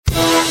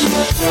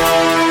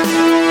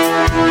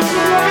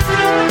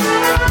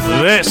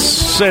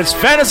This is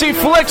Fantasy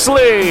Flicks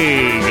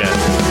League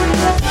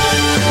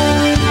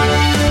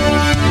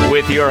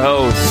with your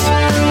hosts,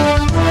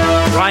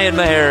 Ryan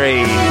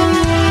Meharry,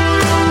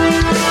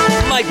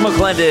 Mike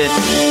McClendon,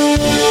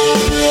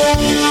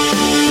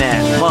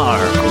 and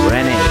Mark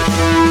Rennie.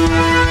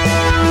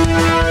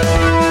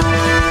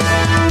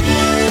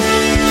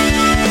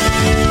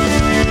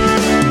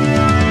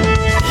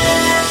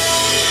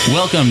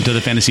 Welcome to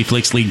the Fantasy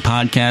Flicks League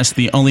podcast,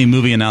 the only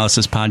movie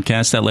analysis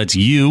podcast that lets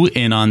you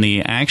in on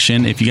the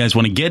action. If you guys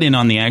want to get in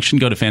on the action,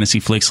 go to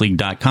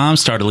fantasyflicksleague.com,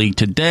 start a league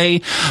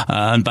today,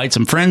 invite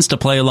some friends to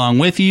play along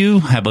with you,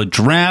 have a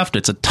draft.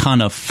 It's a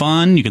ton of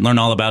fun. You can learn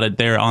all about it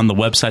there on the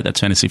website. That's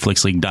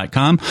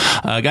fantasyflicksleague.com.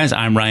 Guys,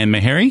 I'm Ryan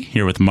Meharry,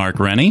 here with Mark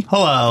Rennie.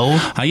 Hello.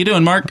 How you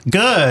doing, Mark?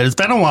 Good. It's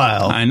been a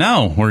while. I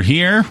know. We're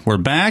here. We're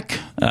back.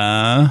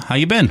 How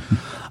you been?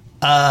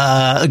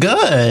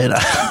 Good.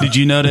 Did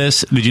you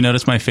notice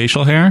my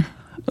facial hair?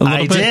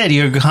 I did.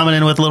 You're coming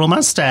in with a little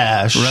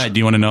mustache. Right. Do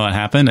you want to know what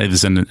happened? It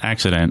was an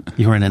accident.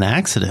 You were in an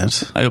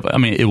accident? I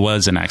mean, it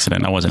was an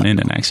accident. I wasn't in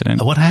an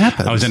accident. What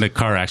happened? I was in a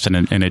car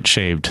accident, and it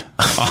shaved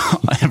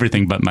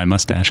everything but my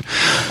mustache.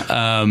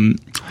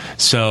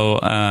 So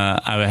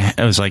I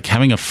was like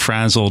having a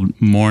frazzled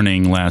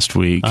morning last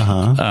week,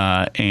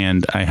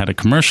 and I had a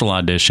commercial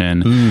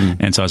audition,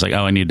 and so I was like,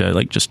 oh, I need to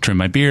like just trim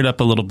my beard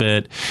up a little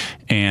bit,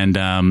 and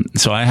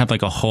so I have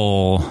like a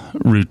whole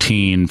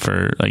routine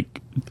for like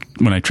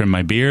when I trim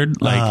my beard,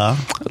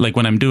 like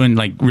when I'm doing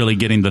like really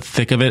getting the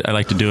thick of it, I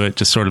like to do it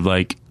just sort of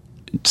like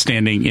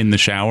standing in the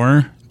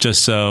shower.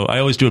 Just so I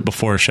always do it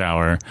before a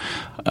shower,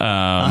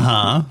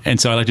 and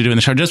so I like to do it in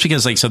the shower just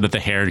because like so that the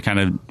hair kind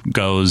of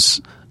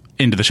goes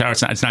into the shower.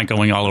 It's not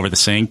going all over the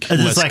sink.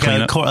 Is this like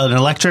an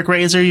electric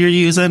razor you're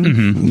using?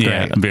 Mm-hmm.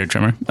 Yeah, a beard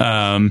trimmer.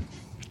 And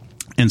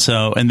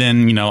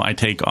then I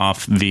take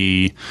off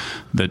the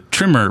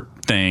trimmer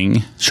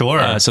thing,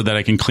 sure, so that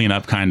I can clean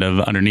up kind of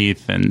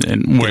underneath and a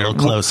little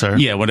closer,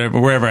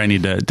 wherever I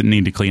need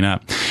to clean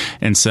up.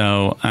 And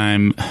so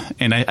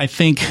I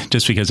think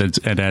just because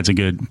it adds a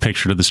good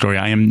picture to the story,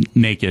 I am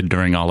naked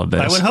during all of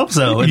this. I would hope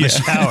so in the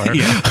shower,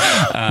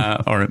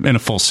 or in a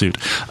full suit.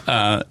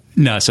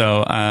 No,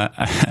 so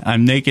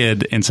I'm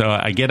naked, and so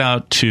I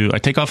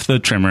take off the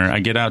trimmer. I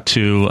get out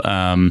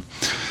to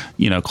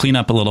clean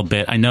up a little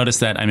bit. I noticed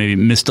that I maybe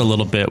missed a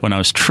little bit when I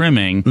was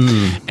trimming,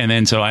 and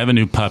then so I have a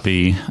new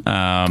puppy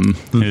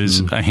who's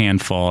a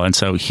handful, and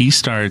so he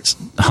starts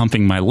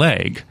humping my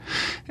leg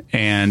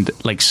and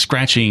like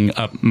scratching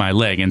up my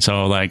leg, and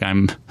so like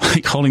I'm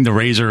like holding the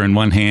razor in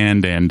one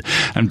hand, and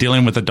I'm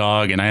dealing with the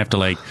dog, and I have to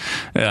like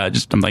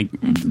I'm like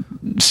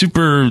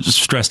super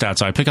stressed out.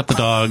 So I pick up the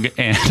dog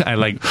and I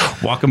like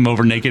walk him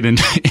over naked and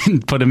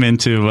put him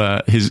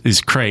into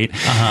his crate,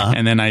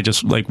 and then I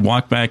just like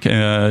walk back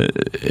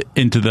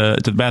into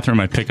the bathroom.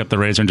 I pick up the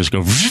razor and just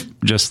go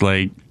just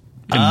like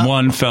in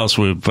one fell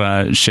swoop,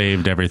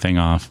 shaved everything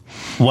off.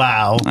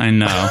 Wow. I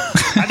know.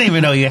 I didn't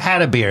even know you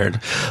had a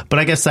beard, but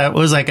I guess that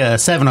was like a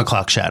 7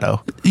 o'clock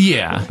shadow.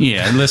 Yeah.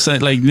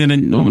 Listen, like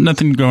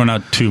nothing growing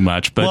out too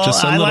much, but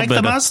just a little bit. I like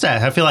the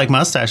mustache. I feel like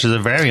mustaches are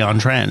very on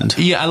trend.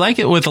 Yeah, I like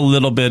it with a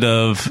little bit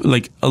of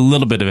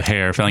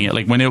hair filling it.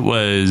 Like when it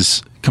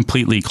was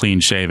completely clean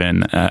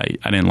shaven, I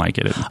didn't like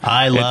it.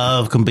 I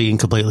love being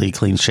completely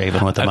clean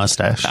shaven with a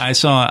mustache. I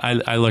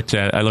looked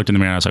in the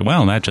mirror and I was like,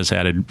 well, that just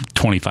added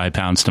 25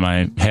 pounds to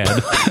my head.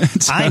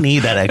 So, I need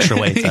that extra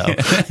weight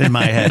though in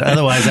my head.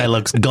 Otherwise I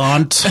look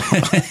gaunt.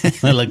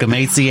 I look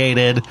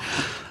emaciated.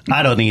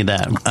 I don't need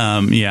that.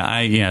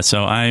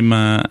 So I'm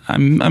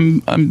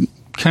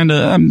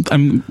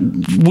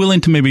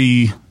willing to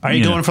maybe. Are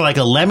you going for like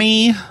a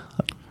Lemmy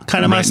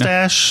kind of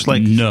mustache?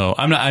 Like, no,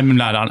 I'm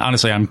not.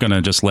 Honestly, I'm going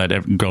to just let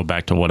it go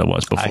back to what it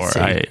was before.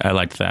 I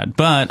liked that,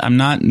 but I'm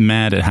not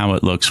mad at how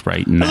it looks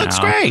right now. It looks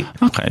great.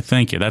 Okay,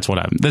 thank you. That's what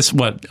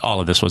what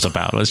all of this was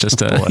about. Was just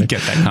to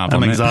get that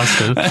compliment. I'm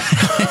exhausted.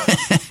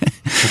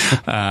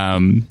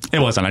 It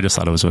wasn't. I just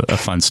thought it was a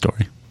fun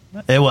story.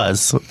 It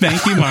was.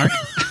 Thank you, Mark.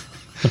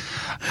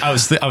 I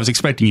was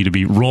expecting you to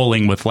be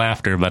rolling with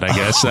laughter, but I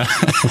guess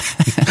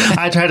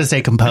I try to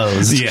stay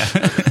composed. Yeah.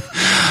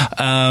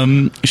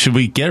 Should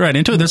we get right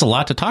into it? There's a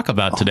lot to talk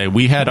about today.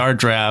 We had our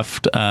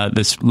draft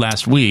this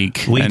last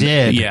week. We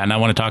did. Yeah, and I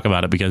want to talk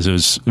about it because it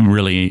was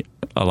really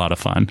a lot of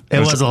fun. It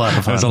was a lot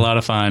of fun. It was a lot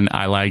of fun.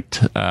 I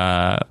liked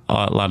a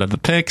lot of the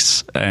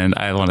picks, and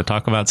I want to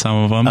talk about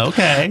some of them.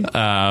 Okay.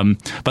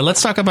 But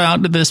let's talk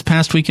about this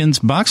past weekend's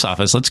box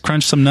office. Let's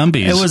crunch some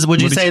numbies.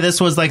 Would you say this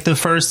was like the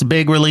first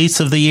big release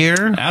of the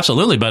year?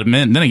 Absolutely, but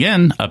then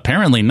again,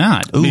 apparently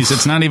not. Because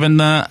it's not even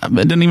it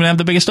didn't even have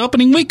the biggest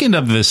opening weekend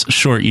of this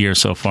short year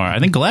so far. I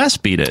think Glass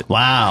beat it.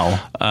 Wow.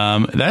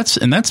 That's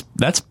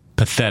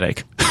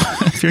pathetic.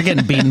 If you're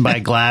getting beaten by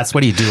Glass,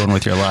 what are you doing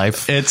with your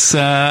life? It's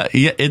a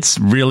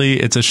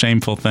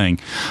shameful thing.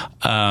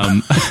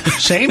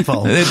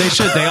 Shameful.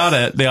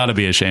 They ought to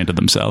be ashamed of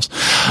themselves.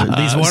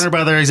 These Warner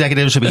Brother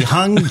executives should be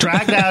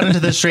dragged out into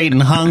the street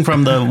and hung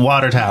from the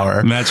water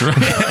tower. That's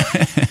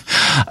right.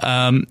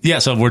 Yeah,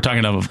 so we're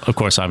talking, of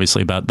course,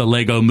 obviously about the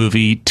Lego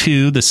Movie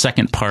 2, the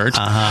second part.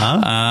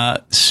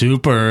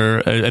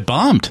 It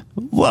bombed.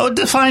 Well,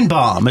 define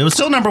bomb. It was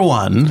still number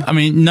one. I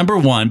mean, number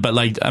one, but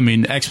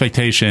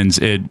expectations,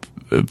 it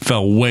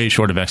fell way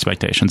short of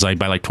expectations, by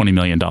 $20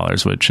 million,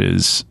 which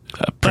is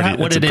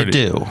what did it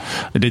do?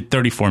 It did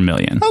 $34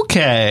 million.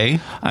 Okay.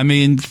 I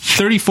mean,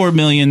 $34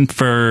 million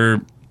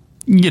for...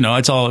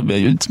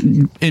 it's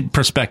in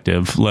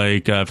perspective.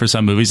 For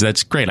some movies,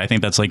 that's great. I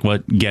think that's like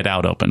what Get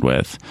Out opened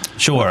with.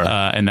 Sure.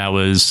 And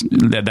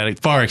that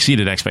far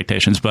exceeded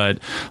expectations. But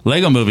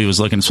Lego Movie was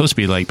supposed to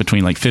be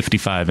between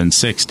 55 and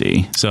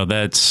 60. So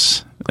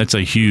that's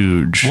a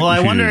huge. Well, I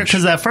wonder,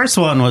 because that first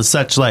one was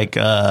such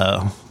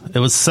it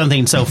was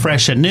something so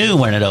fresh and new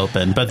when it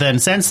opened. But then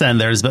since then,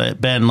 there's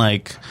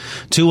been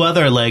two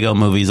other Lego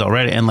movies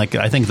already. And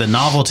I think the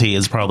novelty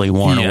is probably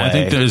worn away. I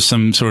think there's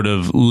some sort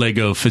of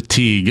Lego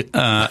fatigue.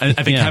 I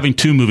think having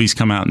two movies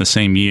come out in the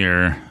same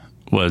year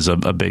was a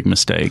big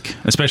mistake,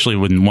 especially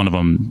when one of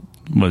them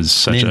was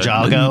such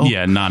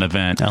Ninjago? a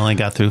non-event. I only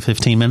got through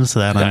 15 minutes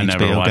of that on I HBO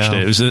never watched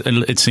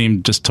it. It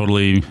seemed just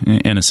totally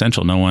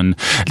inessential. No one.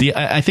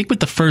 I think with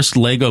the first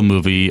Lego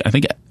movie,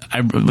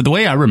 the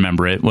way I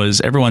remember it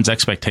was everyone's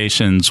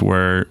expectations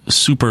were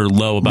super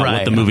low about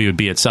what the movie would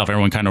be itself.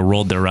 Everyone kind of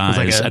rolled their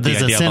eyes at the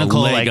idea of a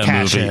Lego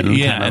movie.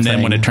 Yeah, and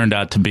then when it turned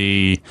out to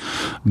be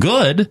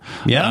good,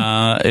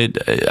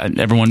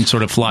 everyone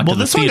sort of flocked to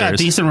the theaters. Well, this one got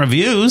decent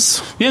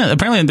reviews. Yeah,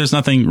 apparently there's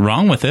nothing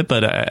wrong with it,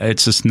 but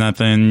it's just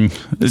nothing.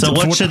 So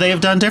what should they have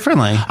done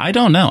differently? I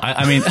don't know.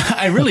 I mean,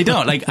 I really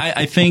don't.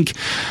 I think,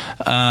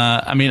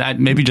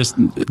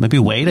 maybe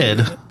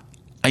waited.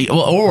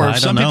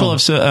 Some people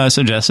have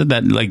suggested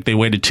that they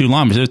waited too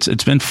long because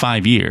it's been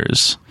 5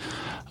 years.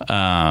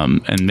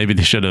 And maybe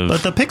they should have.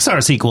 But the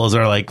Pixar sequels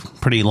are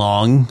pretty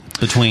long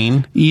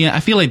between. Yeah, I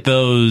feel like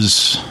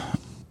those.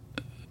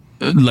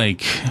 I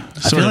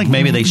feel like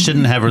maybe they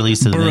shouldn't have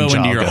released the burrow Ninjago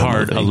into your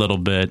heart movie a little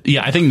bit.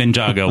 Yeah, I think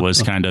Ninjago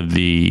was kind of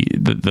the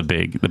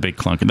big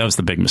clunk. That was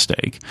the big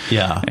mistake.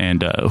 Yeah,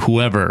 and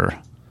whoever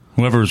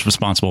was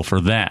responsible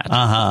for that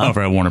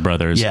over at Warner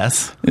Brothers,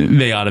 yes,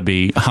 they ought to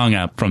be hung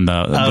up from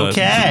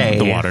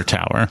the water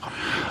tower.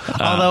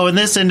 Although in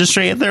this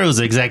industry, those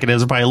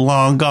executives are probably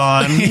long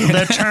gone.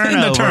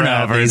 The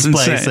turnover is these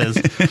places.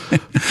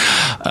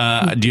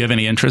 Do you have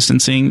any interest in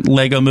seeing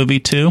Lego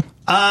Movie 2?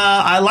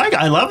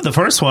 I love the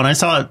first one. I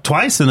saw it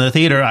twice in the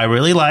theater. I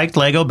really liked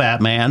Lego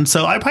Batman,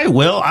 so I probably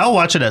will. I'll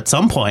watch it at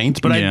some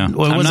point. But I'm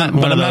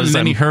not in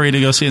any hurry to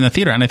go see it in the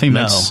theater. And I think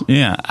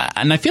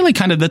and I feel like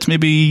kind of that's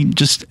maybe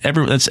just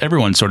that's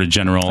everyone's sort of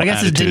general. I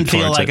guess it didn't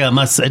feel like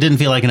It didn't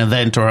feel like an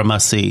event or a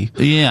must see.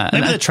 Yeah,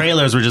 maybe the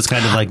trailers were just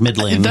kind of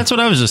middling. That's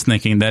what I was just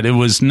thinking. That it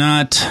was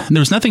not.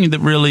 There was nothing that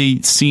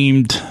really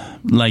seemed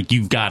like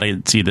you've got to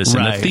see this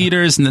in the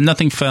theaters, and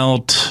nothing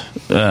felt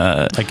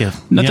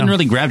nothing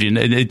really grabbed you.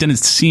 It didn't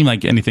seem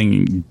like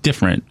anything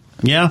different.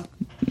 Yeah,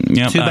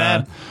 too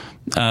bad.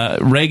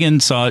 Reagan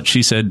saw it.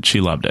 She said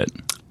she loved it.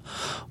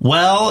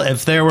 Well,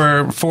 if there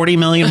were 40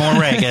 million more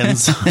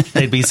Reagans,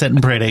 they'd be sitting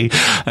pretty.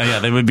 Yeah,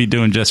 they would be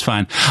doing just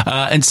fine.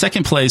 And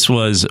second place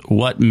was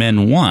What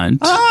Men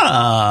Want.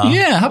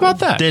 Yeah, how about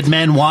that? Did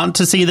men want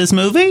to see this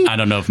movie? I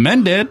don't know if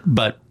men did,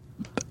 but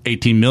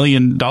 $18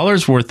 million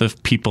worth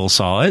of people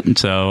saw it, and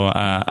so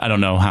I don't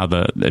know how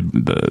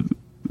it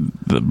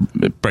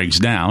breaks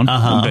down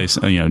based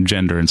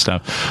gender and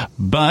stuff,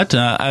 but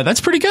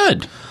that's pretty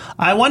good.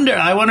 I wonder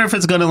if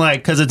it's going to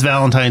because it's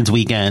Valentine's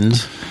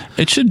weekend.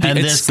 It should be. And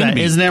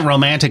Isn't It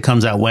Romantic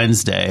comes out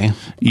Wednesday.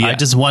 Yeah. I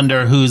just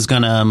wonder who's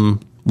going to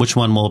which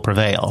one will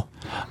prevail.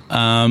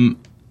 I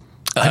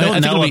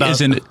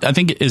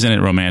think Isn't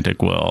It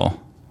Romantic will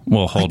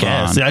hold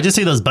on. I just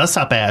see those bus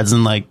stop ads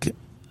and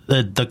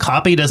the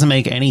copy doesn't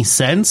make any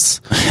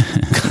sense.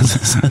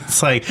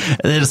 It's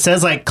it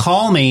says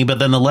call me, but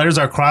then the letters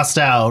are crossed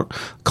out.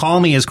 Call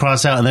me is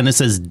crossed out, and then it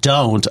says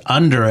don't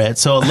under it.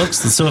 So it looks,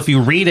 so if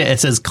you read it,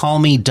 it says call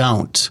me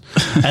don't.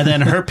 And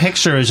then her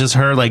picture is just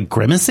her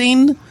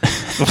grimacing.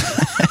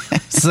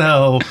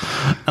 So,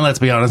 and let's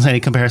be honest, any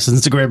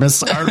comparisons to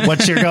Grimace aren't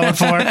what you're going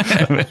for.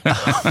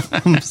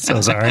 I'm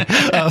so sorry.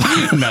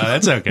 No,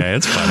 that's okay.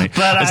 It's funny.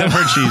 But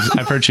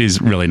I've heard she's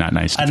really not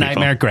nice to a people.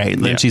 Nightmare, great.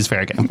 Then she's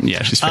fair game.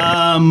 Yeah, she's fair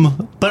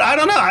game. But I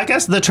don't know. I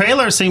guess the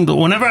trailer seemed,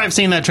 whenever I've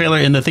seen that trailer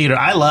in the theater,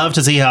 I love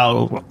to see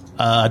how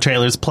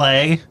trailers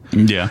play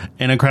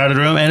in a crowded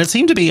room, and it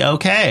seemed to be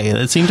okay.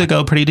 It seemed to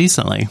go pretty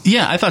decently.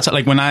 Yeah, I thought so.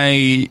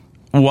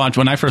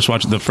 When I first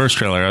watched the first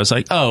trailer, I was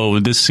like, oh,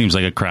 this seems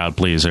like a crowd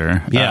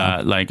pleaser.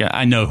 Yeah.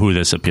 I know who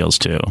this appeals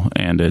to,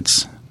 and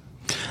it's...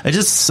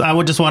 I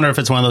would just wonder if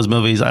it's one of those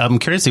movies. I'm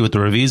curious to see what the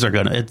reviews are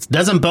going to... It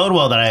doesn't bode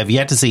well that I have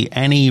yet to see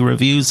any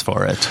reviews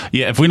for it.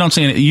 Yeah, if we don't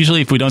see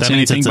anything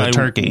it's a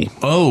turkey.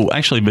 Oh,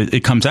 actually, but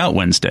it comes out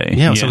Wednesday.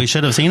 Yeah, so we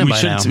should have seen it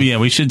by now. Yeah,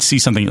 we should see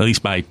something at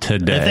least by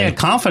today. If they had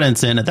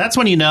confidence in it, that's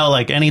when you know,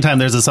 anytime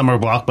there's a summer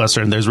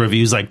blockbuster and there's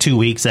reviews 2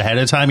 weeks ahead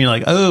of time, you're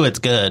like, oh, it's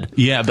good.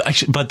 Yeah,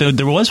 but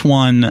there was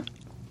one...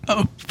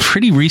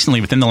 pretty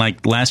recently, within the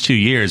last 2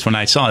 years, when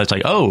I saw it, it's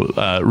like,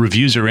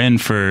 reviews are in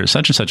for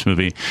such and such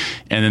movie,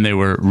 and then they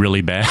were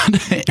really bad.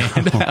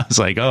 And I was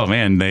like, oh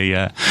man,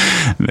 they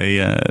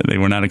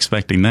were not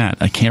expecting that.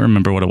 I can't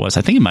remember what it was.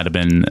 I think it might have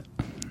been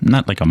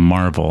not like a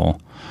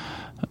Marvel.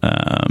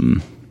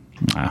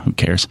 Who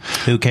cares?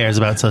 Who cares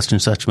about such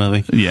and such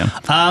movie? Yeah.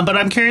 But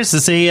I'm curious to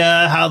see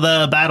how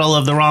the battle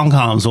of the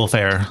rom-coms will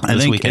fare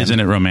this weekend.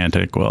 Isn't It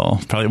Romantic? Well,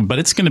 probably, but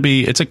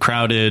it's a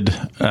crowded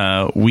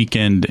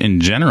weekend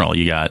in general.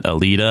 You got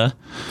Alita.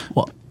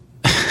 Well,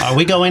 are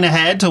we going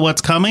ahead to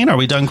what's coming? Are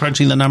we done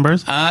crunching the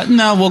numbers?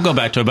 No, we'll go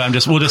back to it,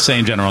 but we'll just say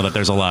in general that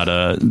there's a lot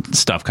of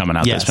stuff coming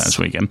out this past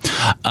weekend.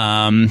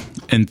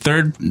 In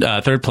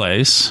third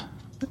place,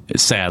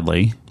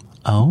 sadly,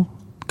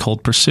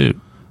 Cold Pursuit.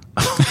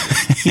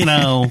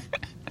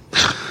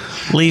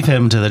 Leave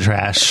him to the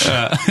trash.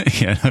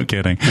 Yeah, no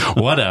kidding.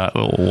 What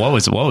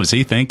was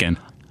he thinking?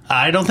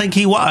 I don't think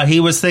he was.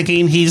 He was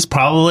thinking he's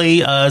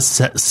probably a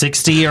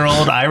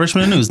 60-year-old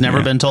Irishman who's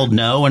never been told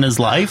no in his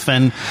life,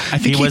 and I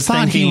think he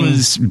thought he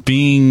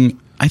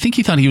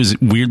was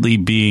weirdly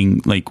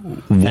being like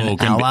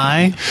woke, an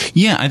ally.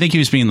 Yeah, I think he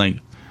was being like,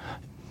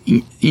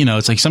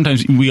 it's like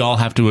sometimes we all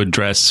have to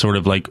address sort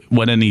of like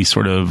what any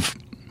sort of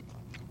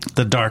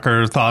the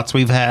darker thoughts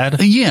we've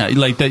had. Yeah,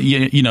 like that.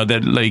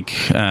 That like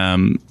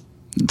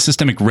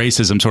systemic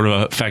racism sort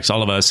of affects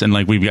all of us, and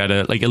like we've got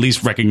to like at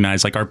least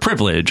recognize like our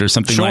privilege or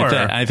something like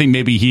that. I think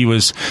maybe he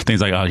was things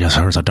like, oh yes,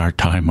 there was a dark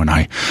time when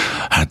I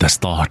had this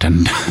thought,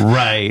 and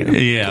right,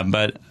 yeah,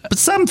 but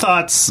some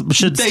thoughts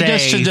should stay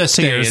just to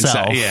stay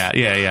yourself. Inside.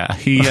 Yeah.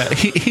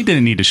 He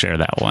didn't need to share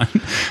that one.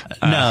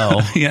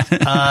 No.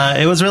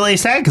 It was really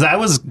sad because I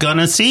was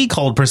gonna see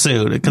Cold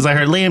Pursuit because I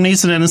heard Liam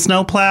Neeson in a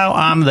snowplow.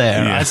 I'm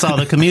there. Yeah. I saw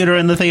The Commuter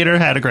in the theater,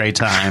 had a great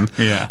time.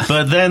 Yeah,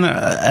 but then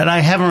and I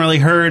haven't really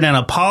heard an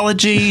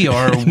apology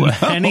or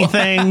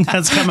anything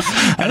that's come.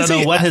 I don't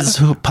know what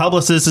his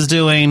publicist is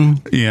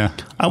doing. Yeah,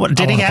 I want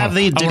to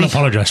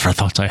apologize for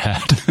thoughts I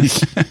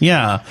had.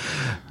 Yeah,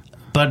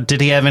 but did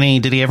he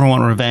ever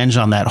want revenge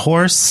on that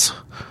horse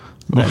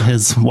that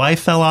his wife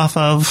fell off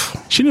of?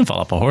 She didn't fall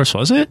off a horse,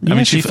 was it?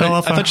 Yeah, she fell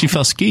off. I thought she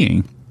fell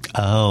skiing.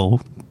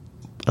 Oh,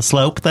 a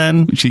slope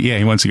then?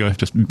 He wants to go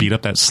just beat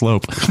up that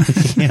slope.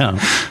 Yeah.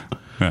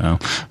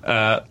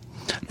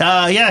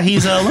 Yeah,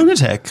 he's a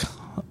lunatic.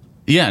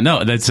 Yeah,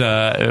 no, that's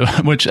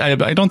which I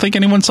don't think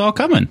anyone saw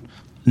coming.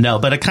 No,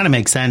 but it kind of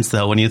makes sense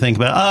though when you think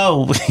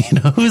about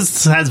who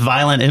has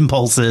violent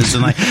impulses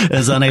and like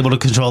is unable to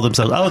control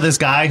themselves. Oh, this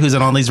guy who's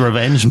in all these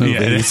revenge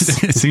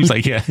movies. Yeah, it seems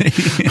like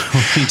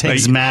he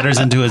takes matters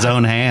into his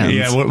own hands.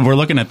 Yeah, we're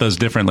looking at those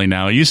differently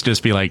now. It used to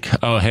just be like,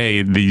 oh,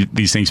 hey,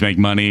 these things make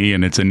money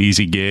and it's an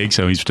easy gig,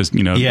 so he's just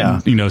he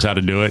knows how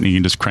to do it and you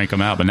can just crank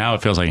them out. But now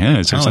it feels like,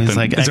 is there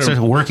something? He's like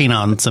working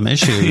on some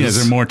issues. Yeah, is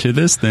there more to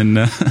this than?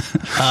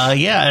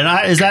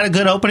 Yeah, and is that a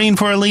good opening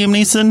for Liam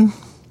Neeson?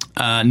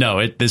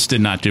 No, this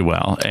did not do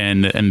well,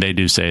 and they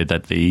do say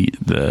that the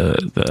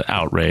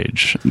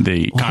outrage,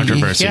 the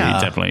controversy,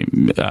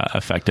 definitely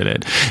affected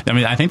it. I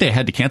mean, I think they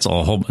had to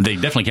cancel They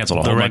definitely canceled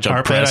a whole bunch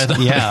of press.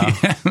 Yeah.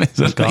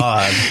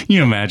 God, can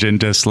you imagine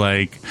just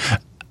like.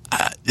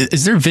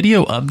 Is there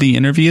video of the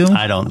interview?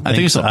 I don't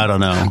think so. I don't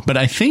know. But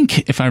I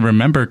think, if I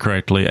remember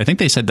correctly, I think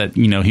they said that,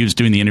 he was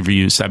doing the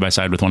interview side by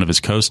side with one of his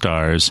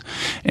co-stars.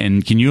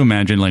 And can you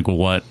imagine, like,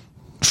 what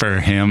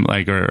for him,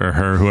 like, or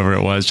her, whoever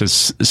it was,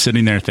 just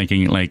sitting there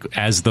thinking, like,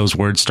 as those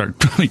words start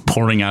like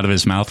pouring out of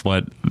his mouth,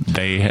 what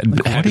they had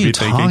to be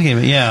thinking.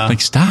 About? Yeah.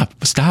 Like, stop.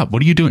 What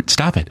are you doing?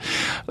 Stop it.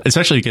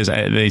 Especially because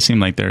they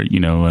seem like they're,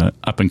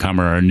 up and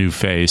comer or a new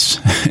face.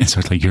 And so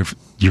it's like,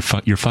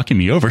 you're fucking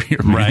me over here,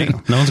 man.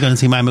 Right? No one's going to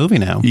see my movie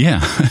now. Yeah.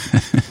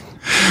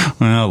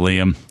 Well,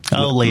 Liam.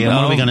 Oh, Liam,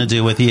 what are we going to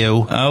do with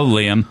you? Oh,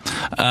 Liam.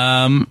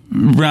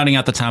 Rounding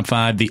out the top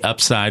 5, The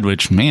Upside,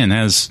 which, man,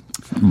 has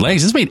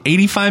legs. This made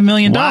 $85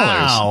 million.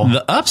 Wow.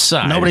 The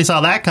Upside. Nobody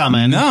saw that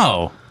coming.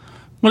 No.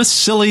 What a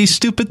silly,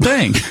 stupid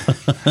thing.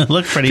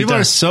 Look pretty People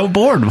are so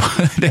bored.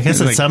 I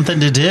guess it's something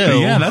to do.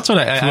 Yeah, that's what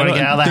I want to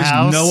get out of the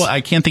house. I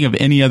can't think of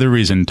any other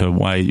reason to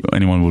why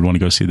anyone would want to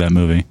go see that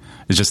movie.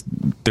 It's just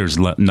there's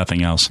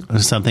nothing else.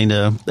 There's something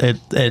to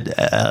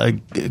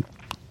it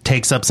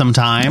takes up some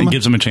time. It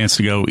gives them a chance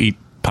to go eat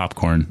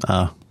popcorn.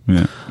 Oh.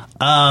 Yeah.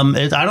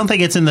 I don't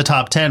think it's in the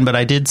top 10, but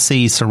I did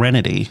see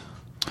Serenity.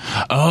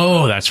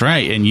 Oh, that's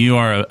right. And you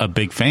are a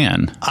big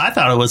fan. I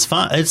thought it was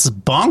fun. It's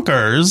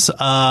bonkers.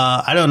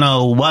 I don't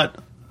know what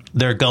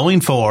they're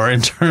going for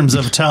in terms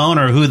of tone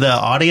or who the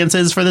audience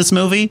is for this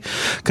movie,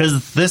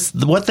 because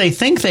what they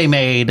think they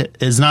made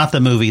is not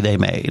the movie they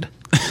made.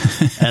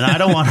 And I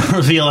don't want to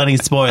reveal any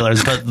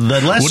spoilers, but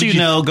the less you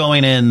know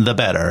going in, the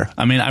better.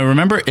 I mean, I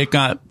remember it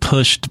got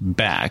pushed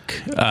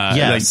back.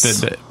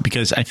 Yes.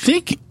 Because I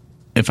think,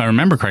 if I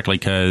remember correctly,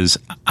 because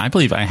I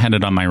believe I had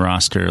it on my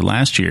roster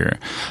last year,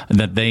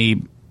 that they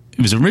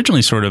was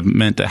originally sort of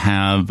meant to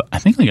have, I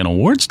think, like an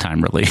awards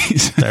time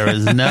release. There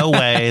is no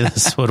way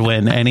this would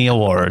win any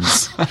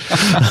awards.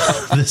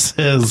 This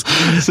is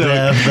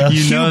the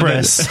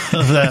hubris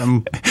of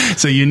them.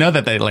 So you know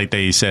that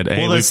they said,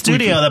 hey, well, the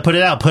studio that put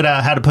it out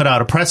had to put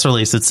out a press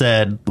release that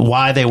said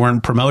why they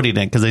weren't promoting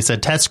it, because they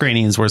said test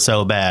screenings were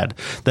so bad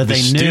that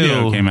they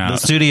knew the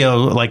studio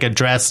like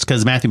addressed,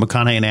 because Matthew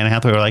McConaughey and Anne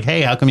Hathaway were like,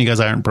 hey, how come you guys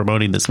aren't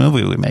promoting this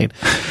movie we made?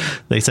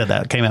 They said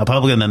that came out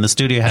publicly, and then the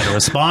studio had to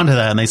respond to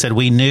that, and they said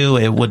we knew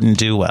it wouldn't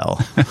do well.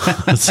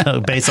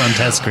 So based on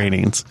test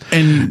screenings,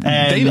 and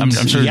I'm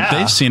sure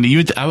they've seen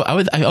it.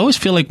 I always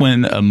feel like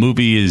when a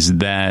movie is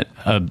that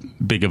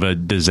big of a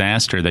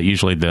disaster, that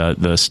usually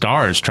the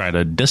stars try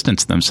to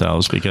distance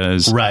themselves,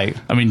 because right.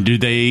 I mean, do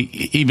they,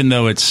 even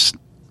though it's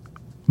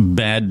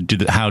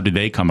bad, how do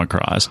they come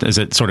across? Is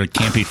it sort of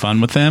campy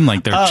fun with them,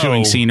 like they're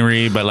chewing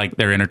scenery but like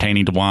they're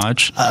entertaining to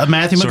watch?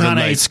 Matthew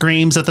McConaughey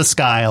screams at the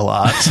sky a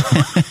lot.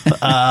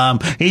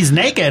 He's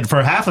naked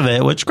for half of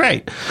it, which is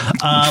great.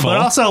 But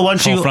also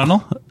once full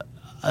frontal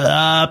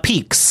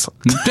peaks,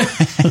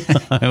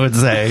 I would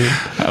say.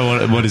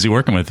 What is he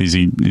working with? He's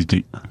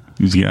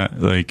got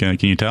like, can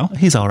you tell?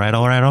 He's all right.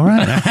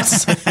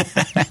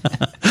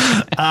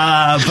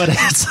 But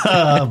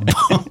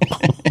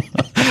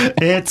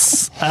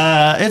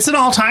it's an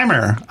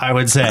all-timer, I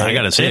would say. I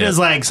gotta say it is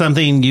like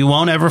something you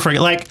won't ever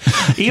forget. Like,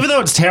 even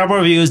though it's terrible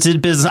reviews,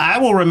 did business, I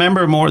will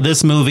remember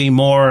this movie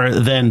more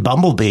than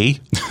Bumblebee.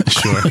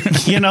 Sure.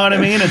 You know what I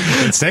mean?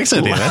 It sticks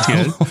with you. That's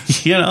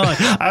good. You know, like,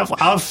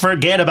 I'll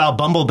forget about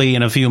Bumblebee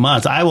in a few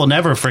months. I will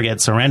never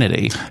forget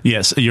Serenity.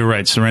 Yes, you're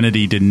right.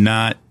 Serenity did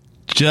not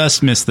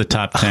just missed the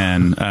top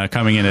 10,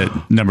 coming in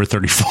at number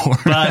 34.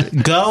 But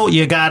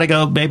you gotta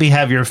go, maybe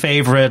have your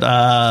favorite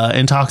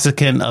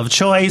intoxicant of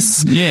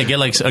choice. Yeah, get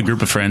like a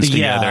group of friends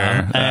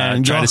together,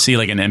 and try to see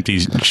like an empty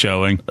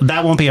showing.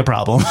 That won't be a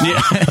problem.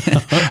 Yeah.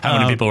 How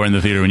many people were in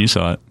the theater when you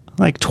saw it?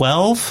 Like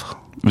 12.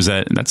 Was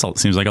that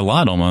seems like a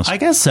lot almost. I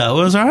guess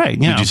so. It was all right.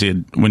 Did you see it?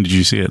 When did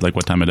you see it? Like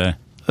what time of day?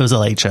 It was a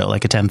late show,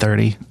 like a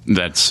 10:30.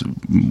 That's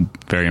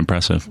very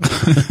impressive.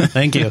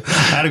 Thank you. I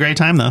had a great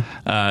time, though.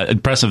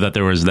 Impressive that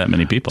there was that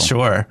many people.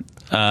 Sure.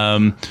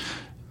 So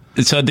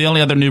the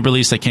only other new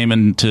release that came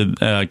into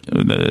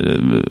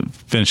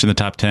finish in the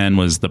top 10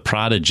 was The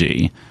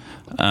Prodigy.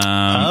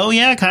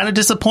 Yeah, kind of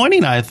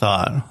disappointing, I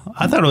thought.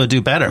 I thought it would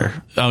do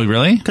better. Oh,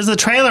 really? Because the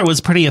trailer was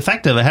pretty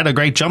effective. It had a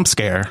great jump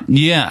scare.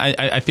 Yeah,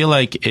 I feel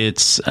like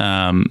it's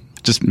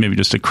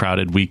just a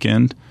crowded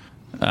weekend.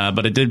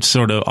 But it did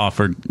sort of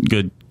offer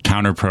good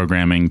counter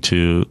programming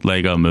to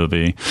Lego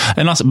Movie,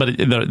 and also, but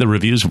the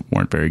reviews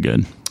weren't very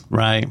good.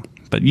 Right.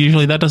 But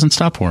usually that doesn't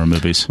stop horror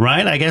movies.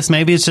 Right. I guess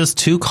maybe it's just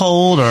too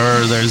cold, or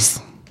there's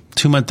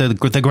too much the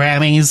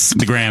Grammys.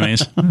 The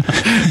Grammys.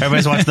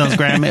 Everybody's watching those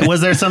Grammys.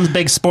 Was there some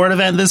big sport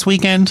event this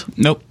weekend?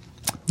 Nope.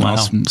 Wow.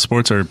 Well,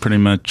 sports are pretty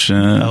much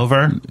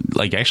over.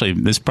 Like, actually,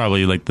 this is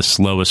probably like the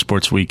slowest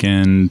sports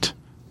weekend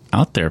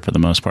out there for the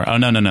most part. Oh,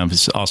 no.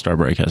 All-Star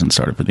break hasn't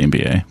started for the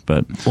NBA,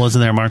 but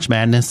wasn't there March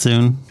Madness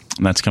soon?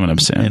 That's coming up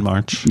soon. In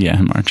March. Yeah,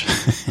 in March.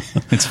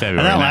 It's February.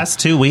 And that lasts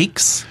 2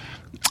 weeks?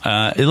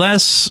 It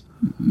lasts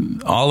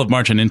all of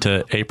March and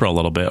into April a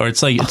little bit. Or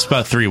it's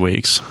about 3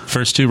 weeks.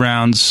 First 2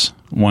 rounds,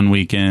 1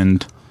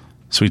 weekend.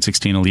 Sweet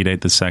 16, Elite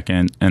 8 the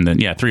second, and then,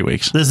 3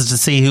 weeks. This is to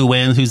see who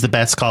wins, who's the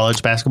best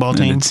college basketball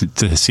team?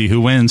 To see who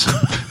wins.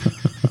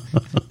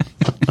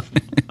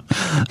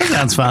 That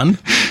sounds fun.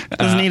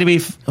 Does it need to be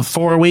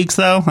 4 weeks,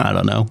 though? I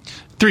don't know.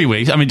 3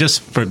 weeks. I mean,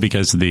 just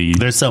because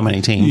there's so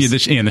many teams.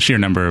 The sheer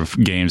number of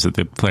games that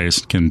the players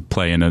can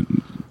play in a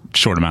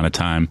short amount of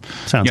time.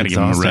 Sounds you got to give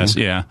them a rest.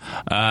 Yeah.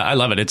 I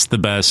love it. It's the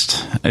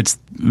best. It's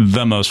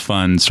the most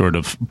fun sort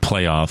of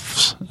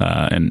playoffs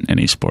in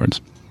any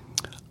sports.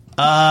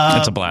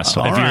 It's a blast.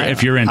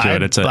 If you're into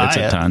it, it's a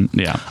ton.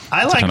 Yeah.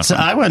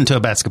 I went to a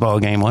basketball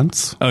game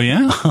once. Oh,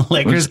 yeah?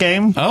 Lakers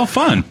game. Oh,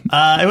 fun.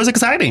 It was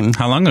exciting.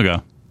 How long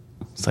ago?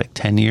 It's like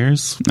 10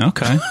 years.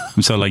 Okay.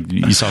 So, like,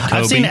 you saw Kobe?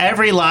 I've seen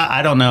every lot.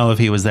 I don't know if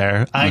he was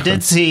there. I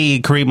did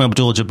see Kareem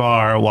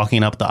Abdul-Jabbar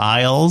walking up the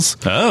aisles.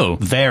 Oh.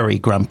 Very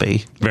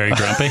grumpy. Very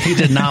grumpy? He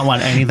did not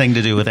want anything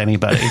to do with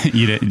anybody.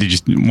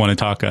 Did you want to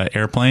talk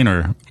airplane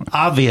or?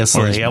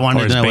 Obviously. I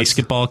wanted to know.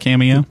 Basketball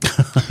cameo?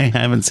 I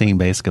haven't seen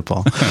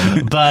basketball.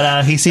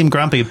 But he seemed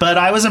grumpy. But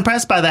I was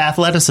impressed by the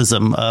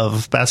athleticism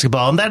of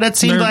basketball, and that it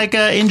seemed like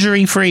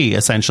injury-free,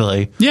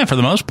 essentially. Yeah, for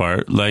the most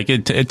part. Like,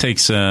 it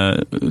takes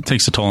a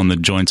toll on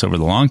the joints over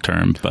the long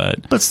term,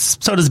 but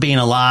so does being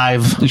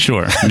alive.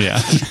 Sure,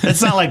 yeah.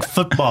 It's not like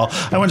football.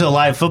 I went to a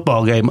live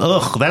football game.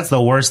 Ugh, that's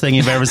the worst thing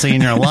you've ever seen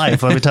in your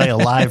life. Let me tell you,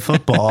 live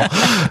football.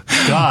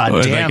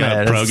 God damn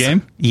it. A pro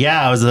game?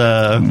 Yeah, it was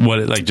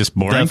just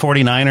boring? The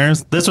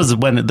 49ers. This was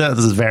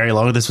very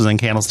long. This was in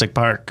Candlestick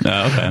Park.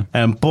 Oh, okay.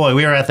 And boy,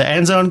 we were at the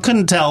end zone.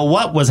 Couldn't tell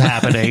what was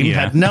happening.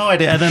 Yeah. Had no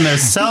idea. And then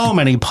there's so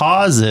many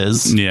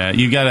pauses. Yeah,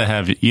 you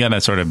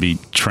gotta sort of be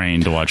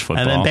trained to watch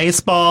football. And then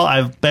baseball.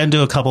 I've been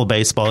to a couple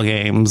baseball games.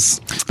 games.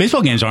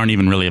 Baseball games aren't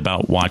even really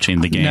about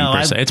watching the game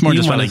per se. It's more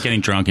just about like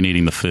getting drunk and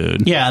eating the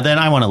food. Yeah, then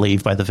I want to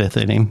leave by the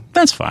 5th inning.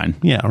 That's fine.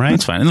 Yeah, right.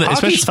 That's fine.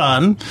 Hockey's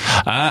fun.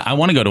 I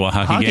want to go to a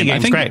hockey game.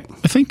 Game's great.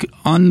 I think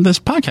on this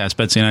podcast,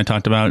 Betsy and I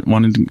talked about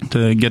wanting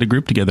to get a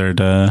group together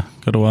to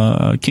go to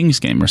a Kings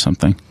game or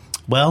something.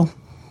 Well,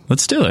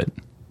 let's do it.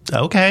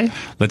 Okay.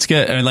 Let's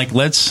get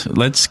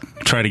let's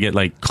try to get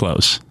like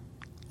close.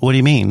 What do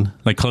you mean?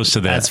 Like close to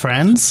that. As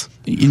friends?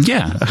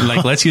 Yeah.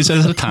 Like let's use it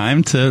as a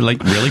time to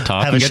like really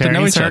talk Have and a get to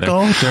know each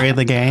circle other during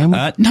the game?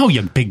 No,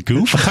 you big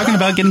goof. I'm talking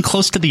about getting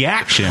close to the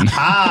action. But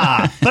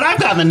I've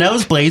gotten the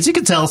nosebleeds. You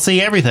can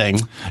see everything.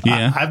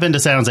 Yeah. I've been to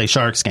San Jose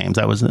Sharks games.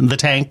 I was in the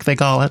tank, they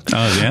call it.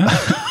 Oh,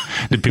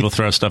 yeah? Did people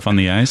throw stuff on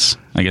the ice?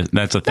 I guess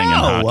that's a thing in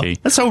hockey.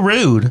 That's so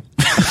rude.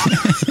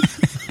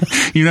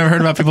 You never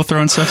heard about people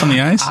throwing stuff on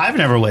the ice? I've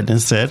never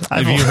witnessed it.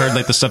 Have you heard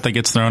like the stuff that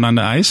gets thrown on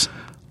the ice?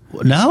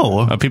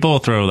 No. People will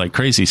throw like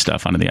crazy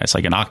stuff onto the ice,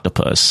 like an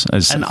octopus.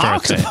 An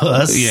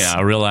octopus? Yeah,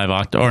 a real live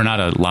octopus. Or not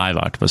a live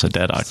octopus, a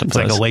dead octopus. It's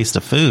like a waste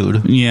of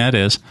food. Yeah, it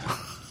is.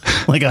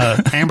 Like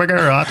a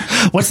hamburger?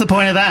 What's the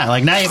point of that?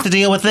 Like, now you have to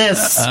deal with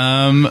this.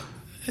 Allie,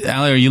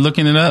 are you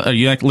looking it up? Are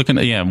you like looking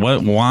at, yeah,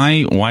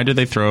 why do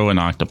they throw an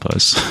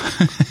octopus?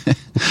 I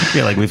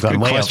feel like we've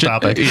gone way off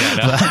topic.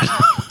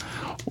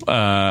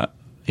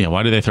 Yeah,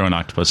 why do they throw an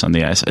octopus on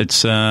the ice?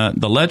 It's the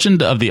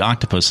legend of the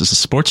octopus is a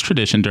sports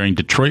tradition during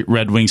Detroit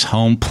Red Wings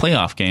home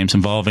playoff games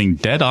involving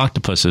dead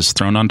octopuses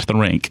thrown onto the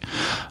rink.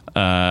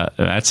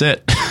 That's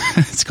it.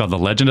 It's called the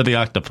legend of the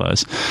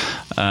octopus.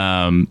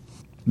 It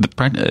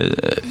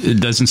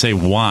doesn't say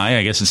why.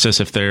 I guess it's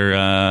just if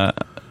they're...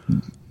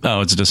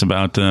 it's just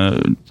about...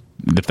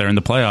 if they're in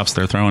the playoffs,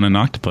 they're throwing an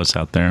octopus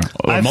out there.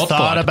 Or I've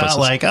thought about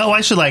like,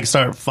 I should like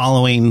start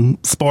following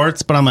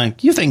sports, but I'm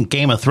like, you think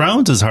Game of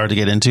Thrones is hard to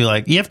get into?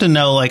 Like, you have to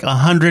know like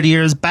 100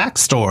 years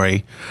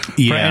backstory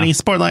for any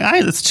sport. Like,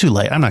 it's too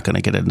late. I'm not going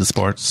to get into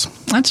sports.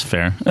 That's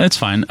fair. That's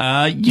fine.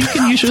 You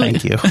can usually.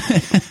 Thank you.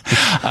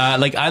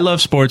 Like, I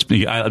love sports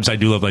because I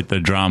do love like the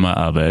drama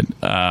of it.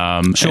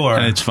 Sure.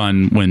 And it's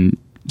fun when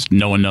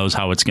no one knows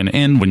how it's going to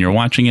end when you're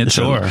watching it.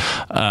 Sure.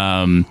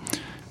 So,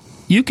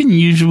 you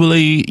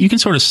can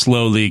sort of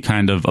slowly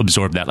kind of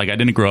absorb that. Like, I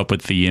didn't grow up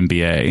with the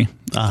NBA.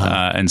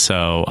 And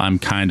so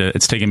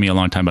it's taken me a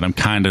long time, but I'm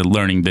kind of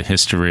learning the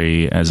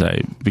history as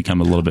I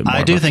become a little bit more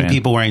I do think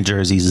people wearing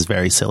jerseys is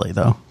very silly,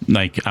 though.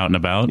 Like, out and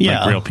about? Yeah.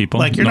 Like, real people?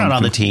 Like, you're not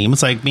on the team.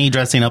 It's like me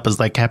dressing up as,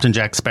 like, Captain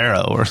Jack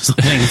Sparrow or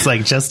something. It's,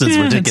 like, just as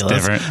ridiculous.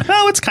 It's different.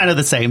 No, it's kind of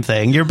the same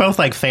thing. You're both,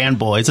 like,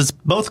 fanboys. It's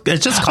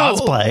just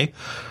cosplay.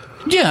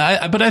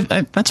 Yeah, but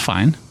that's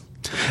fine.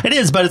 It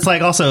is, but it's,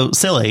 like, also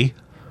silly.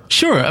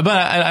 Sure, but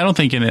I don't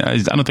think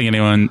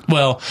anyone.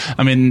 Well,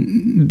 I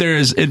mean,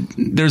 there's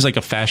like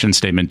a fashion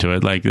statement to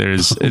it. Like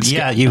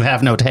you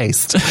have no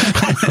taste.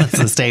 That's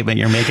the statement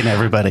you're making,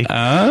 everybody.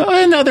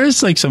 No,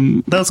 there's like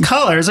those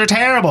colors are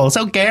terrible,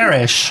 so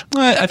garish.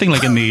 I think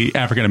like in the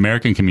African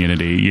American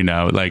community,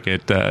 like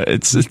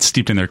it's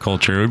steeped in their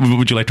culture.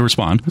 Would you like to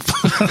respond?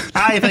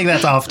 I think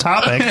that's off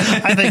topic.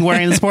 I think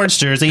wearing a sports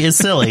jersey is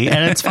silly,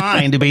 and it's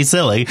fine to be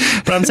silly.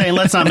 But I'm saying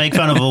let's not make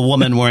fun of a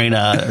woman wearing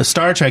a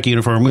Star Trek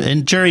uniform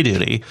in jury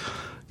duty.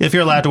 If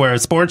you're allowed to wear a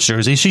sports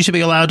jersey, she should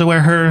be allowed to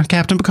wear her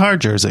Captain Picard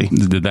jersey.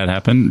 Did that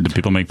happen? Did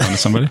people make fun of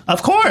somebody?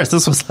 Of course.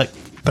 This was like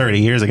 30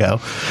 years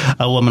ago.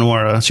 A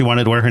woman she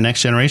wanted to wear her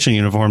Next Generation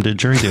uniform to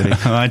jury duty.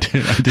 I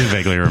do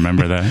vaguely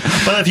remember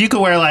that. But if you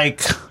could wear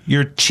like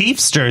your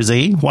Chiefs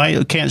jersey,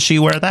 why can't she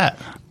wear that?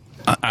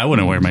 I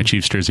wouldn't wear my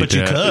Chiefs jersey. But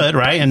you could,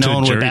 right? And no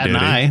one would bat an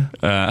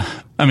eye.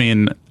 I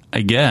mean,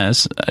 I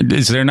guess.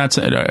 Is there not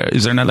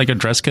like a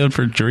dress code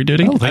for jury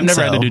duty? I've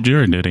never had to do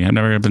jury duty. I've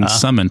never been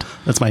summoned.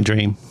 That's my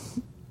dream.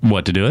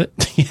 What, to do it?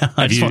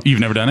 Yeah. You've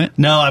never done it?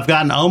 No, I've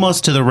gotten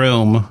almost to the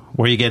room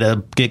where you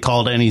get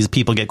called in. These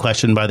people get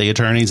questioned by the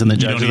attorneys and the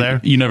judge are there.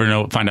 You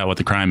never find out what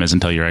the crime is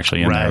until you're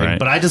actually in there, right?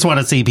 But I just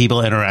want to see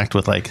people interact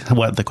with like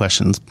what the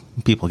questions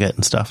people get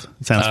and stuff.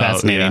 It sounds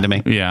fascinating to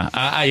me. Yeah.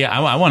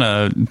 I want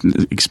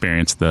to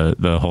experience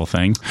the whole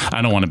thing.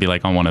 I don't want to be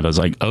like on one of those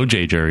like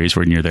OJ juries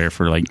where you're there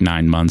for like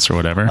 9 months or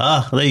whatever.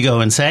 Oh, there you go.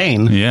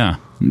 Insane. Yeah.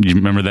 You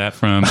remember that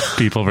from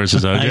People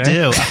versus OJ? I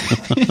do.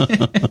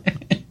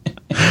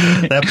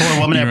 That poor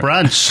woman at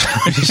brunch,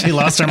 she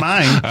lost her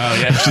mind. Oh,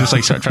 yeah. She just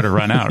like tried to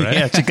run out, right?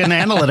 Yeah, she couldn't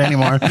handle it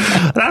anymore.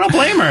 But I don't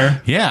blame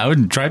her. Yeah, it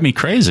would drive me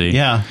crazy.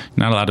 Yeah.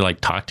 You're not allowed to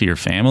like talk to your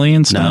family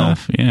and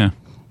stuff. No. Yeah.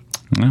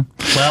 No.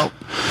 Well,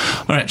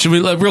 all right. Should we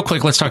real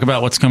quick? Let's talk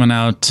about what's coming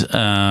out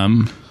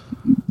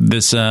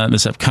this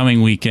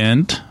upcoming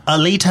weekend.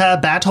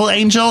 Alita Battle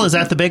Angel, is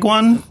that the big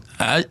one?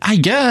 I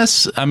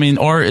guess. I mean,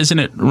 or isn't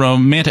it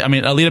romantic? I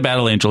mean, Alita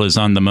Battle Angel is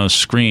on the most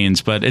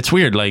screens, but it's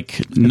weird.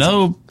 Like,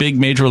 no big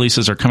major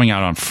releases are coming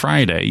out on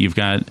Friday. You've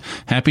got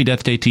Happy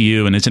Death Day to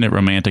You and Isn't It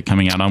Romantic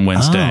coming out on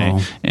Wednesday.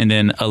 Oh. And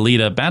then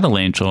Alita Battle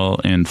Angel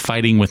and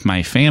Fighting with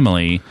My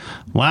Family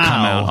come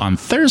out on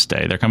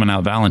Thursday. They're coming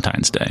out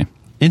Valentine's Day.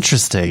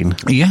 Interesting.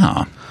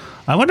 Yeah.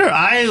 I wonder,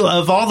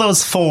 of all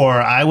those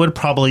four, I would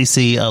probably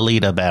see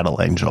Alita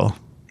Battle Angel.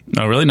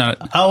 Oh, really?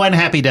 Not. Oh, and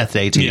Happy Death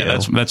Day to Yeah,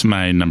 you. that's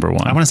my number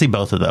one. I want to see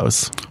both of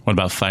those. What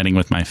about Fighting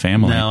with My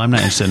Family? No, I'm not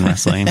interested in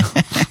wrestling.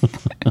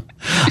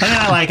 I mean,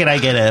 I like it, I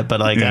get it, but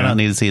like, I don't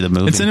need to see the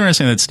movie. It's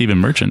interesting that Stephen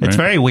Merchant. It's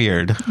right? very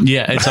weird.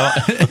 Yeah, it's all.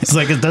 It's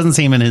like it doesn't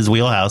seem in his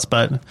wheelhouse,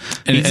 but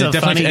he's a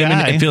funny guy.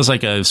 I mean, it feels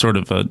like a sort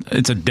of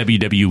it's a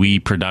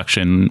WWE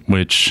production,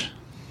 which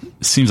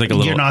seems like a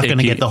little. You're not going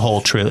to get the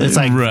whole truth. It's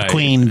like Right.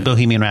 Queen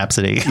Bohemian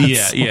Rhapsody.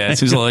 Yeah, it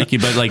seems a little like,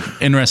 but like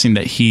interesting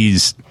that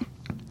he's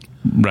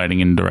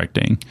writing and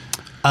directing.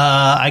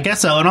 I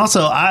guess so. And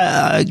also,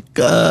 I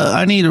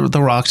need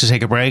The Rock to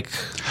take a break.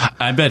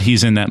 I bet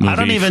he's in that movie. I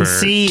don't even for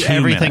see 2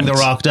 everything minutes.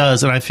 The Rock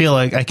does, and I feel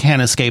like I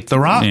can't escape The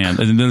Rock. Yeah,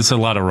 and there's a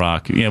lot of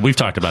Rock. Yeah, we've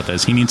talked about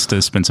this. He needs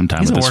to spend some time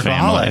He's with a his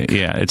family. workaholic.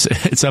 Yeah,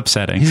 it's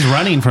upsetting. He's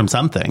running from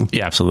something.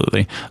 Yeah,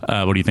 absolutely.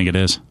 What do you think it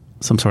is?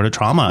 Some sort of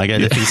trauma. I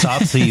guess if he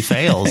stops, he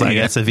fails. I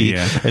guess if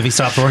he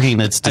stops working,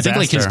 it's disaster. I think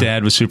like his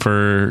dad was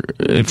super.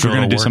 If we're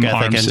going to do some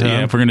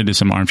if we're going to do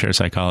some armchair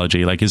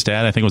psychology, like his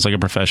dad, I think was like a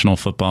professional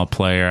football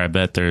player. I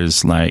bet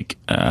there's like,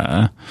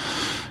 trying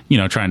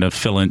to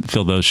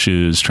fill those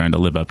shoes, trying to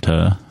live up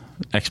to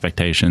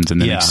expectations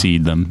and then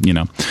exceed them.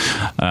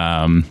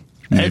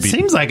 It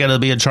seems like it'll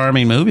be a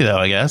charming movie, though,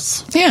 I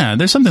guess. Yeah,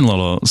 there's something a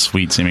little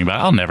sweet seeming about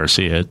it. I'll never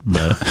see it,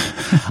 but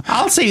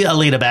I'll see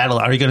Alita Battle.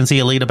 Are you going to see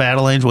Alita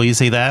Battle Angel? Will you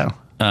see that?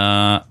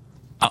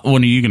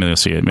 when are you going to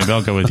see it? Maybe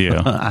I'll go with you.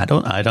 I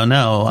don't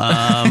know.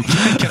 I'll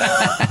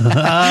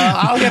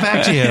get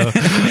back to you.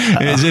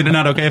 Is it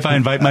not okay if I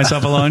invite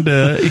myself along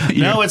to?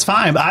 No, it's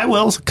fine. I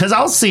will, because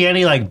I'll see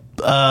any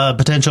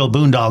potential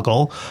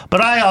boondoggle,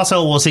 but I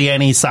also will see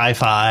any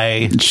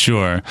sci-fi.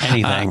 Sure.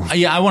 Anything.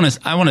 Yeah, I want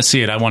to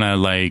see it. I want to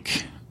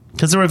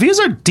because the reviews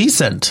are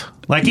decent.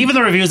 Like even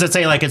the reviews that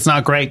say it's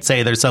not great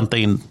say there's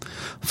something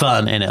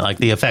fun in it. Like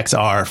the effects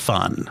are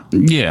fun.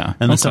 Yeah,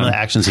 and then some of the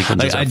action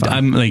sequences are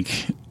fun.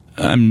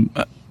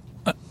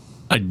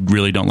 I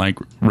really don't like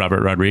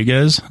Robert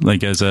Rodriguez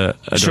as a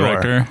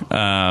director.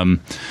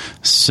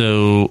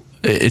 So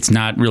it's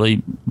not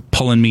really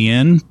pulling me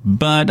in,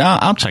 but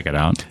I'll check it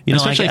out.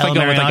 Especially if I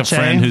go with a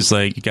friend who's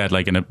got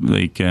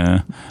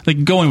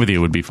going with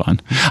you would be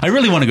fun. I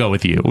really want to go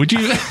with you. Would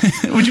you?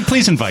 Would you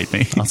please invite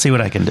me? I'll see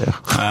what I can do.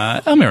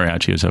 El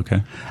Mariachi is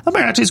okay. El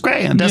Mariachi's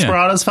great, and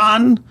Desperado's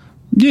fun.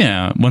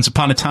 Yeah, Once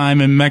Upon a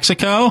Time in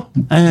Mexico.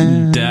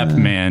 Depp,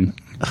 man.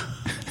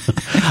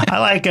 I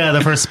like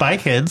the first Spy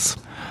Kids.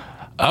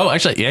 Oh,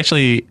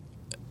 actually,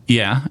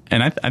 yeah,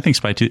 and I think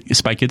Spy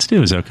Kids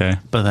 2 is okay.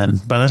 But then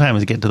by the time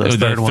we get to those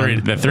the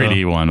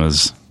 3D one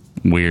was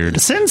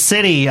weird. Sin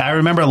City, I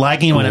remember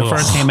liking when it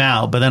first came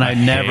out, but then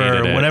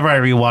whenever I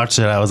rewatched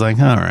it, I was like,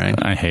 all right.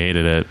 I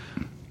hated it.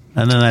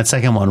 And then that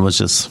second one was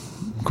just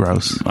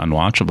gross.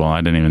 Unwatchable.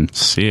 I didn't even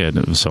see it.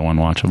 It was so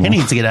unwatchable. He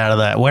needs to get out of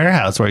that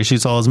warehouse where he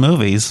shoots all his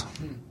movies.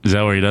 Is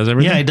that where he does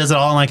everything? Yeah, he does it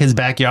all in his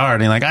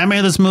backyard. And I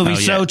made this movie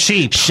so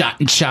cheap. Shot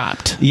and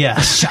chopped. Yeah,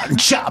 shot and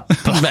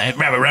chopped.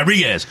 Robert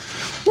Rodriguez.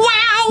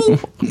 Wow.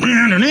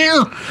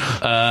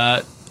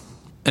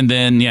 And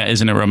then,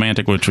 Isn't It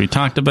Romantic, which we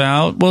talked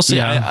about. We'll see.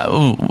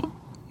 Yeah.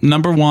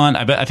 Number one,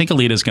 I think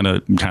Alita's going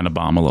to kind of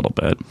bomb a little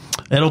bit.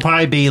 It'll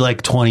probably be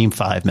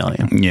 25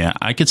 million. Yeah,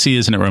 I could see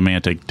Isn't It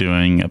Romantic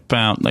doing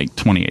about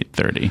 28,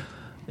 30.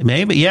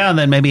 Maybe, yeah, and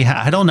then maybe,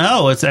 I don't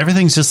know.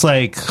 Everything's just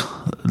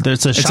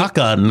there's a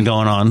shotgun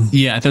going on.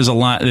 Yeah, there's a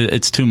lot.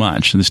 It's too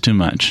much. There's too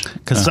much.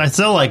 Because I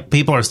feel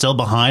people are still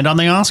behind on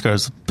the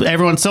Oscars.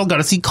 Everyone's still got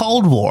to see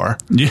Cold War.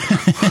 Yeah.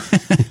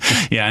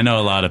 Yeah, I know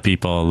a lot of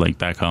people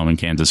back home in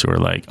Kansas who are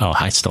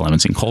I still haven't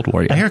seen Cold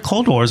War yet. I hear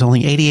Cold War is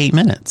only 88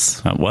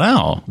 minutes.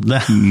 Wow.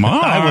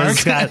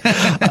 Mark.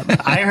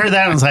 I heard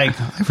that and was I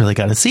really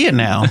got to see it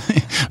now.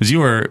 Because you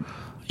were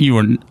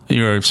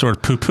sort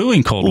of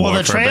poo-pooing Cold War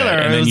the trailer, for a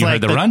bit, and then you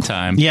heard the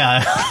runtime.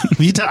 Yeah.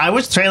 I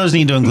wish trailers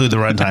need to include the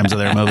runtimes of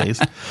their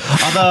movies.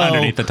 Although,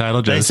 underneath the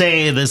title, they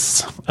say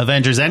this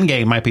Avengers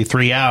Endgame might be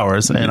 3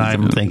 hours, and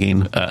I'm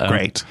thinking,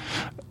 great.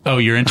 Oh,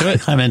 you're into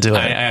it? I'm into it.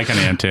 I kind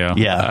of am too.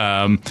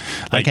 Yeah.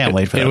 I can't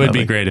wait for that It would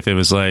movie. be great if it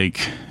was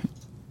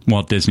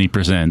Walt Disney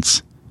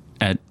Presents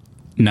at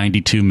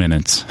 92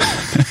 minutes.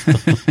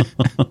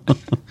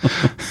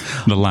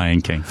 The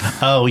Lion King.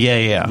 Oh,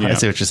 yeah. I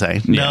see what you're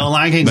saying. Yeah. No,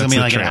 Lion King's going to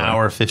be an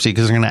hour 50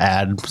 because they're going to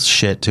add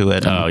shit to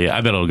it. Oh, yeah.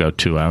 I bet it'll go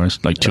 2 hours,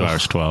 2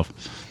 hours 12.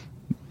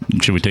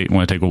 Should we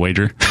want to take a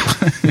wager?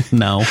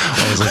 No.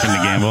 Always looking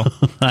to gamble?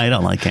 I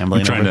don't like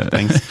gambling over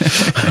things.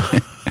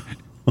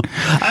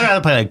 I'd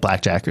rather play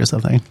blackjack or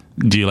something.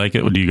 Do you like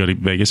it? Do you go to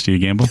Vegas? Do you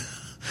gamble?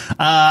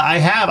 I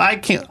have.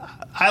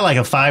 I like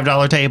a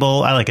 $5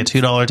 table. I like a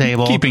 $2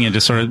 table. Keeping it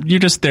just you're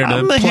just there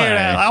to play.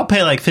 I'll pay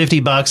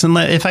 $50, and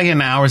if I get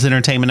an hour's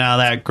entertainment out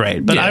of that,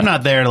 great. But I'm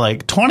not there to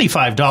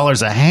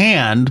 $25 a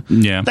hand.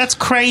 Yeah, that's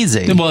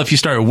crazy. Well, if you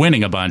start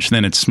winning a bunch,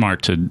 then it's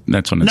smart to.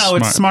 That's when it's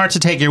smart. It's smart to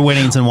take your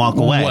winnings and walk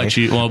away.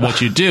 What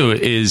you do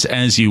is,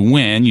 as you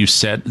win, you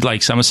set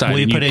some aside.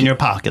 You put it in your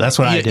pocket. That's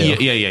what I do.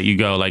 Yeah. You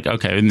go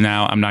okay.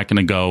 Now I'm not going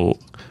to go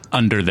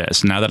under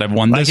this. Now that I've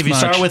won Like this if you much,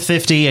 start with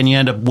 50 and you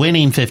end up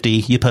winning 50,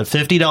 you put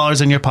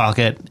 $50 in your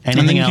pocket.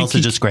 Anything you can else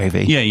is just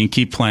gravy. Yeah, you can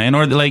keep playing.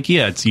 Or like, you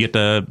get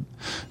the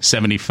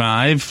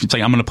 75. It's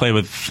like, I'm going to play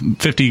with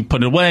 50,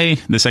 put it away.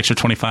 This extra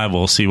 25,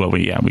 we'll see what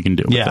we can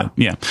do with it.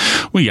 Yeah.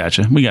 We got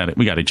you. We got it.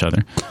 We got each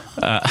other.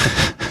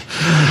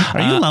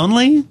 Are you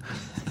lonely?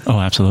 Oh,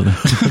 absolutely.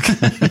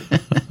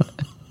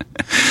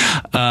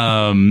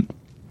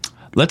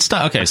 Let's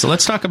talk. Okay, so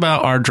let's talk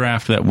about our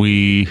draft that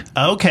we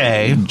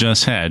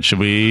just had. Should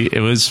we? It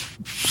was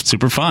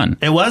super fun.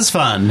 It was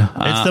fun.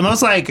 It's the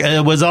most like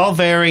it was all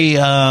very.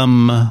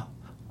 I'm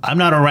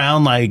not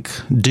around like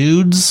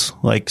dudes,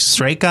 like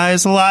straight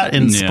guys a lot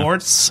in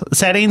sports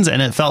settings,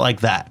 and it felt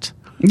like that.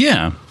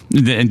 Yeah.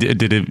 Did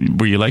it?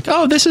 Were you like,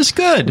 oh, this is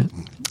good?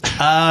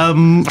 I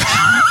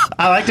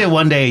liked it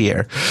one day a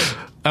year.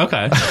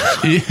 Okay.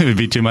 It would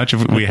be too much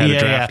if we had a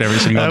draft every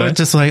single day. I was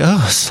just like,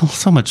 oh,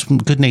 so much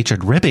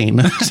good-natured ribbing.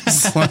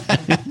 just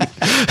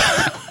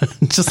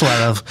a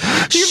lot of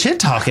shit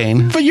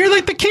talking. But you're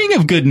like the king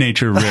of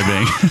good-natured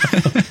ribbing.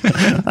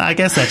 I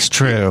guess that's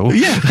true.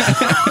 Yeah.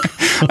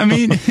 I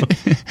mean,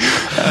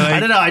 I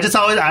don't know.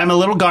 I'm a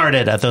little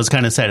guarded at those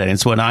kind of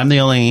settings when I'm the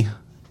only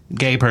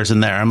gay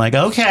person there. I'm like,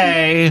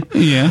 okay.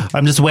 Yeah.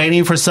 I'm just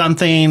waiting for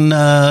something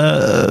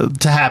to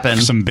happen.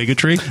 Some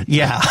bigotry?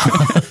 Yeah.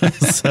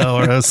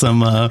 or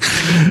some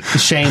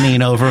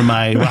shaming over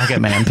my Rocket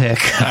Man pick.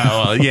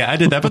 Oh, well, yeah, I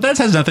did that, but that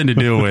has nothing to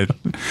do with.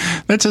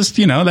 That's just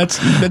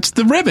that's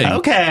the ribbing.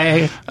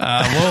 Okay.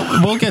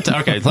 We'll get to.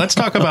 Okay, let's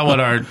talk about what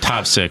our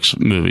top 6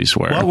 movies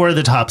were. What were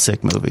the top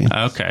 6 movies?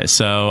 Okay,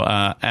 so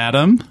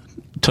Adam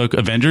took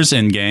Avengers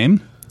Endgame.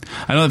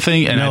 I don't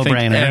think, and I think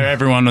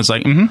everyone was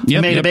like,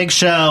 yep. Made a big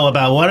show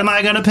about what am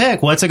I going to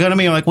pick? What's it going to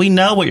be? I'm like, we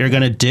know what you're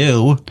going to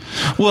do.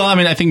 Well, I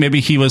mean, I think maybe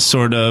he was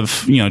sort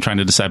of, trying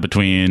to decide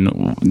between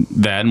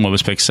that and what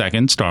was picked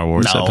second, Star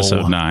Wars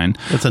Episode 9.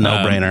 It's a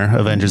no-brainer.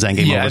 Avengers Endgame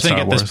over Star Wars. Yeah, I think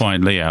at this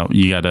point,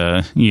 you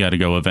gotta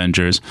go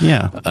Avengers.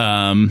 Yeah.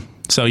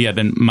 So yeah,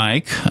 then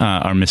Mike,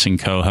 our missing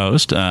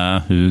co-host,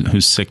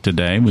 who's sick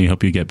today. We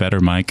hope you get better,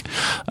 Mike.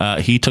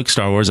 He took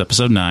Star Wars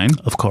Episode 9,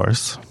 of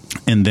course,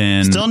 and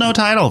then still no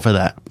title for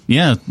that.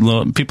 Yeah,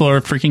 people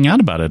are freaking out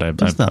about it.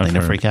 There's nothing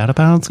to freak out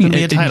about. It's going to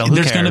be a title. Who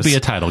There's cares? going to be a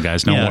title,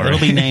 guys. Don't worry. It'll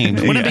be named.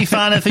 Wouldn't it be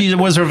fun if it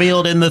was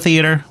revealed in the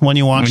theater when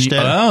you watched it?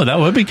 Oh, that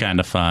would be kind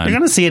of fun. You're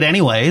going to see it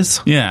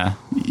anyways. Yeah,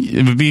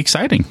 it would be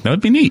exciting. That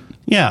would be neat.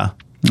 Yeah.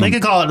 They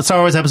could call it Star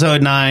Wars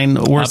Episode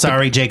 9, We're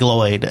Sorry, Jake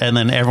Lloyd, and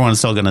then everyone's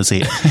still going to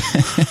see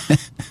it.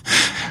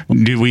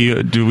 Do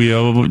we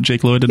owe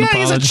Jake Lloyd an apology?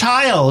 He's a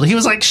child. He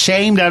was like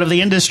shamed out of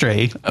the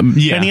industry. And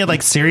he had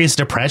like serious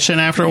depression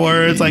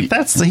afterwards. Like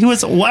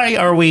why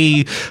are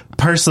we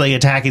personally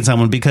attacking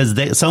someone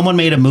because someone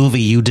made a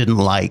movie you didn't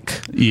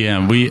like?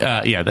 Yeah,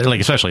 like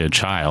especially a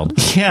child.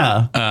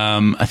 Yeah.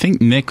 I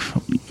think Nick,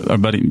 our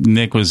buddy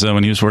Nick, was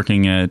when he was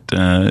working at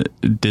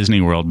Disney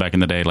World back in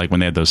the day, like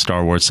when they had those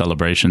Star Wars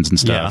celebrations and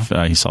stuff.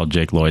 Yeah. He saw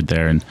Jake Lloyd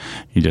there, and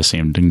he just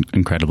seemed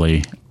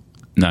incredibly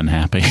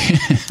unhappy.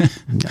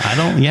 I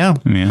don't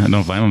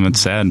blame him. It's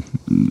sad.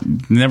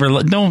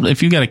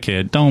 If you got a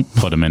kid, don't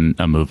put him in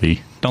a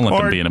movie. Don't let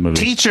them be in a movie.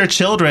 Teach your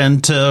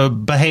children to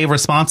behave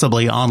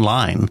responsibly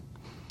online.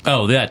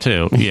 Oh, that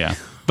too. Yeah.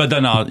 But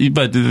then,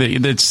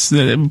 it's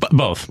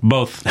both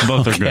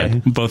are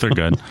good. Both are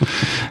good.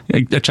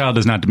 A child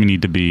does not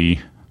need to be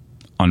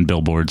on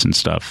billboards and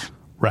stuff.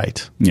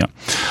 Right. Yeah.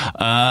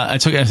 I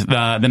took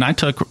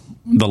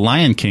The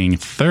Lion King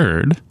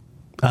third.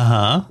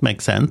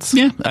 Makes sense.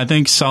 Yeah, I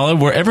think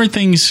solid. Where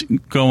everything's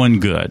going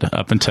good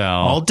up until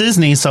all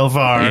Disney so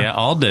far. Yeah,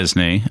 all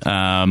Disney.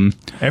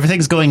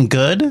 Everything's going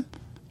good.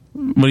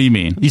 What do you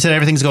mean? You said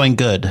everything's going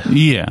good.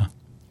 Yeah.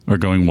 Or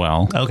going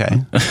well.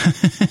 Okay.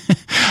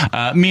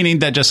 Meaning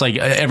that just like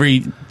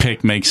every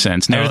pick makes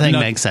sense. Everything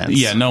makes sense.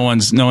 Yeah, no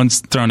one's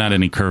thrown out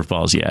any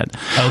curveballs yet.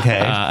 Okay.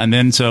 And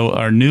then so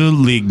our new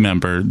league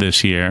member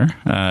this year,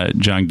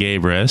 John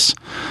Gabris,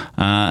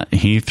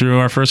 he threw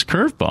our first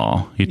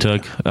curveball. He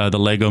took the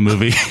Lego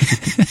Movie.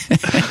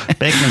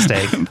 Big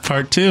mistake.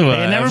 Part 2. He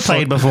never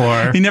played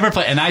before. He never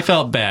played, and I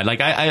felt bad.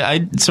 Like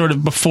I sort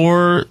of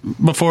before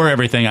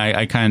everything,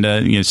 I kind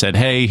of said,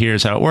 hey,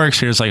 here's how it works.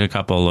 Here's like a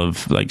couple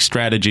of like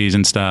strategies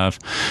and stuff.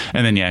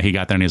 And then he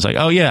got there and he's like,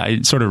 oh yeah,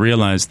 I sort of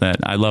realized that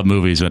I love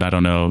movies, but I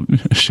don't know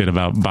shit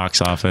about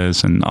box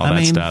office and all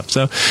that stuff.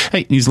 So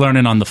hey, he's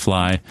learning on the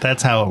fly.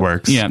 That's how it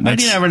works. Yeah,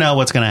 you never know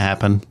what's going to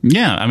happen.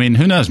 Yeah, I mean,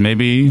 who knows?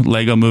 Maybe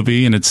Lego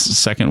Movie in its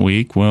second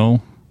week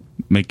will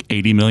make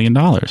 $80 million.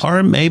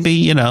 Or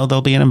maybe,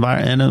 there'll be an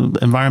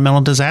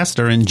environmental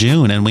disaster in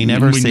June and we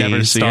never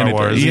see Star anything.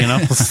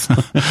 Wars,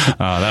 Oh,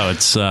 that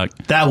would suck.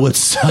 That would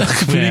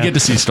suck. We didn't get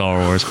to see Star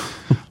Wars.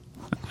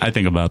 I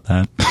think about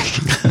that.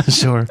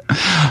 Sure.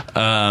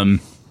 And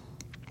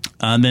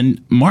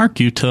then, Mark,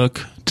 you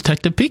took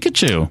Detective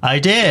Pikachu. I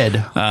did.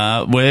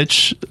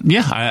 Which,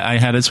 I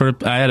had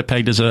it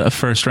pegged as a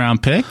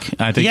first-round pick.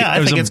 I think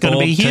it's going to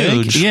be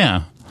huge. Take.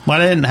 Yeah.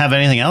 Well, I didn't have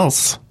anything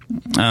else.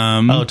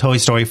 Toy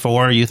Story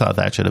 4? You thought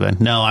that should have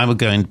been. No, I'm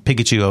going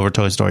Pikachu over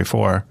Toy Story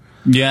 4.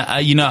 Yeah,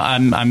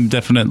 I'm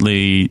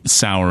definitely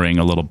souring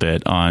a little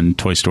bit on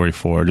Toy Story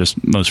 4.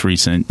 Just most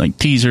recent like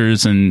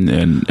teasers and I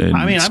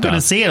mean, stuff. I'm going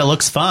to see it. It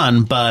looks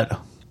fun, but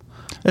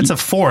it's a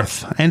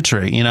fourth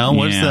entry.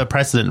 What's Yeah. the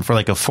precedent for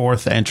like a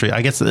fourth entry?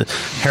 I guess the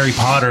Harry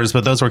Potter's,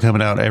 but those were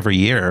coming out every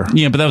year.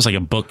 Yeah, but that was like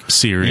a book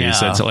series. Yeah.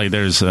 That's like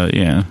there's I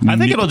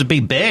think it'll be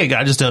big.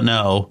 I just don't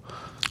know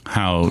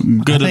how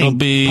good I it'll think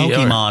be.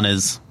 Pokemon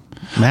is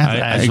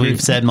massive, I as agree.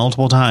 we've said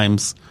multiple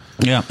times.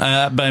 Yeah,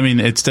 but I mean,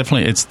 it's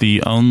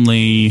the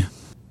only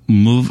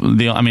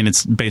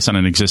it's based on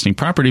an existing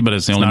property, but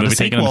it's the only not a movie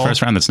taken in the sequel.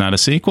 first round that's not a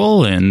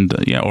sequel, and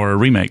or a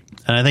remake.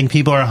 And I think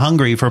people are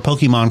hungry for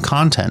Pokemon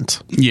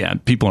content. Yeah,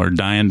 people are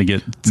dying to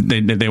get.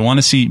 They want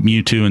to see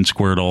Mewtwo and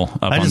Squirtle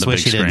up I on just the big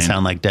wish he screen. didn't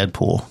sound like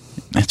Deadpool.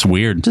 It's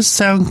weird. Just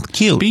sound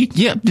cute. Do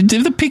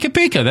the Pika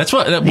Pika. That's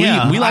what we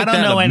like. I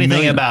don't know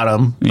anything about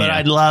him, but Yeah.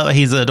 I'd love.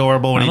 He's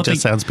adorable, and he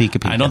just sounds Pika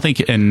Pika. I don't think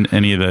in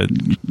any of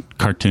the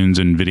cartoons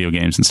and video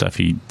games and stuff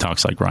he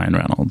talks like Ryan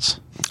Reynolds.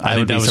 I think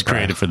would that be was surprised.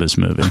 created for this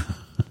movie.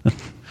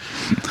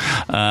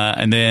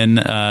 And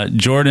then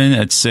Jordan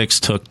at 6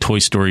 took Toy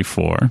Story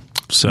 4.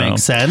 So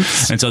Makes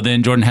sense. And so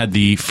then Jordan had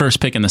the first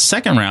pick in the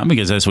second round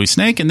because as we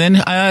snake, and then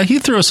he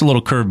threw us a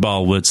little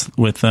curveball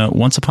with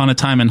Once Upon a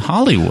Time in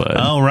Hollywood.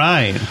 Oh,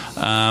 right.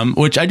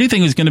 Which I do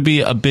think is going to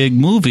be a big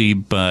movie,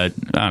 but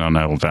I don't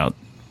know about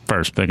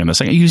first pick and the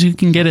second. You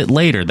can get it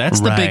later.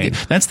 That's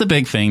the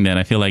big thing that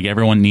I feel like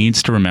everyone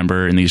needs to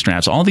remember in these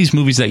drafts. All these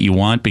movies that you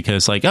want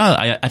because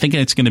I think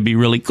it's going to be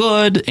really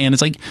good, and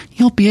it's like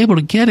you'll be able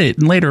to get it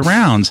in later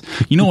rounds.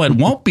 You know what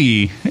won't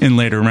be in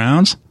later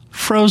rounds?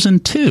 Frozen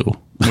 2,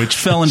 which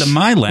fell into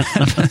my lap.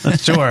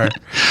 Sure.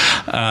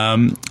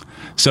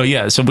 So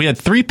we had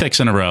 3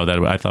 picks in a row that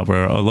I thought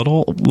were a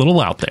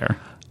little out there.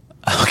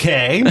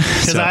 Okay,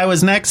 because I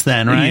was next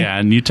then, right? Yeah,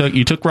 and you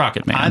took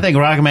Rocket Man. I think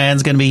Rocket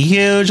Man's going to be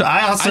huge.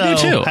 I also I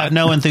do too. have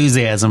no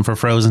enthusiasm for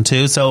Frozen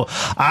 2, so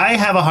I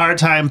have a hard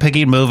time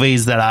picking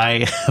movies that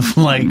I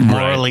am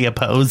morally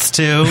opposed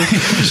to.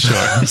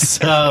 Sure.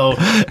 So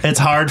it's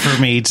hard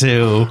for me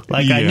to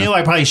I knew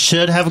I probably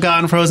should have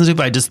gone Frozen 2,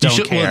 but I just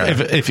don't care.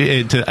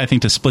 Well, I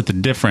think to split the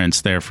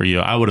difference there for you,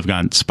 I would have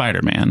gone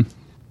Spider-Man.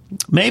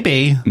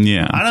 Maybe.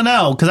 Yeah. I don't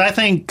know, because I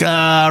think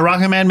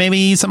Rocket Man,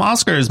 maybe some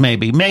Oscars,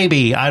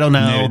 maybe. I don't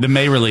know. The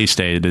May release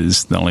date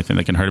is the only thing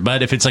that can hurt it.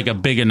 But if it's like a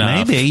big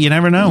enough... Maybe. You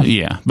never know.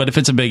 Yeah. But if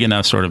it's a big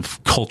enough sort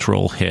of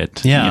cultural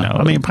hit...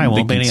 Yeah. It probably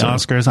won't be any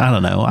Oscars. I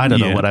don't know. I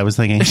don't know what I was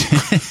thinking.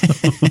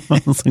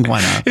 I was like,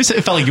 why not? It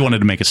felt like you wanted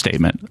to make a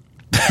statement.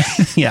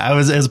 Yeah, it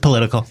was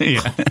political.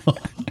 Yeah.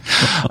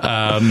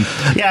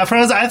 Yeah,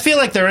 Frozen. I feel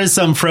like there is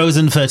some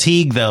Frozen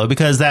fatigue, though,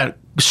 because that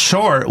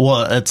short,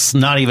 it's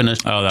not even a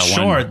that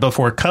short one.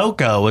 before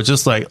Coco was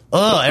just like,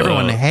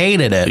 everyone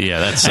hated it.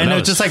 Yeah, and that it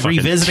was just like fucking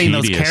revisiting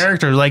tedious. those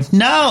characters. Like,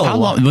 no, How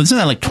long? Wasn't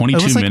that like 22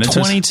 it was like minutes?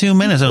 22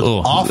 minutes. It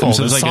was awful.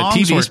 So it was the like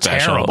songs a TV were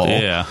special. terrible.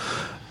 Yeah.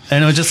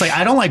 And it was just like,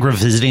 I don't like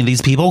revisiting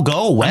these people.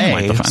 Go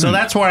away. like So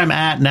that's where I'm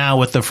at now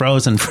with the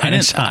Frozen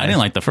franchise. I didn't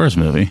like the first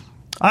movie.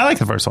 I like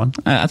the first one.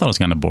 I thought it was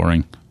kind of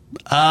boring.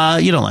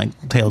 You don't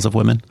like Tales of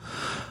Women.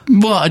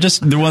 Well,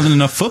 there wasn't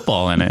enough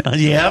football in it.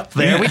 Yep,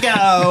 there we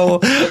go.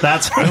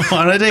 That's what I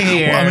wanted to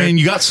hear. Well, I mean,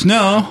 you got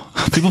snow.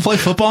 People play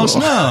football in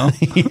snow.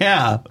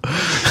 Yeah.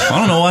 I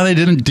don't know why they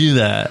didn't do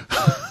that.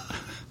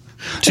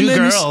 Two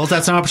girls,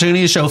 that's an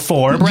opportunity to show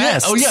 4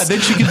 breasts. Yeah. Oh, yeah.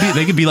 Then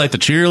they could be like the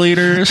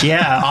cheerleaders.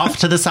 Yeah, off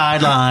to the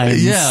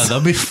sidelines. Yeah,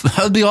 that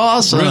would be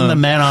awesome. Bring the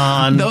men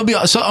on. That would be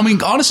so. I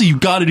mean, honestly, you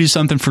got to do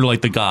something for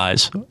like the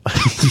guys.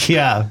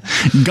 Yeah.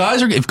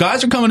 If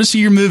guys are coming to see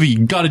your movie,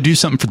 you got to do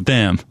something for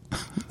them.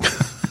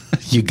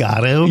 You got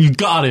to. You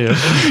got to.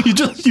 You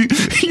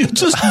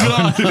just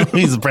got to.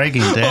 He's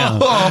breaking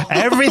down.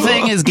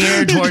 Everything is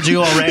geared towards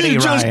you already, You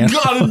Ryan.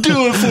 just got to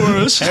do it for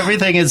us.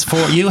 Everything is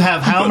for you.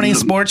 Have how many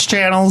sports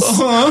channels?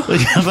 You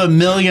have 1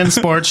 million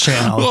sports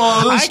channels.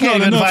 Oh, I that's can't not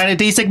even enough. find a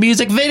decent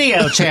music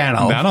video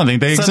channel. I don't think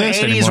they Some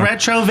exist 80s anymore.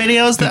 retro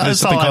videos. There's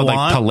That's all something I called want.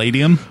 like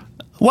Palladium.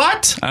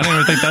 What? I don't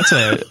even think that's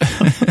it.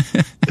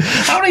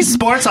 How many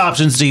sports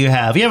options do you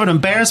have? You have an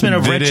embarrassment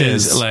of It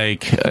riches. is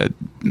like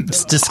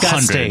It's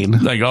disgusting.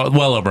 100, like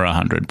well over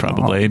 100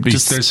 probably.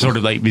 Because there's sort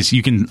of like this.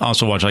 You can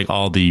also watch like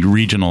all the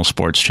regional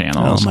sports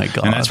channels. Oh, my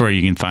God. And that's where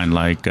you can find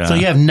like. So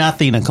you have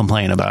nothing to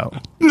complain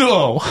about.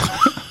 No.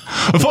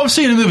 If I'm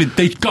seeing a movie,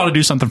 they got to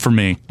do something for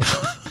me.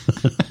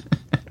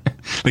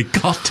 They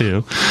got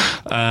to.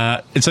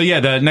 And so,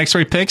 yeah, the next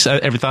 3 picks, I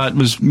ever thought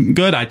was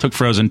good. I took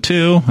Frozen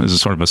 2. This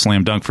is sort of a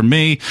slam dunk for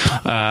me.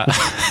 All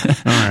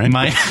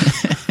right.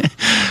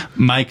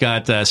 Mike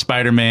got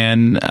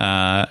Spider-Man,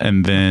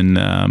 and then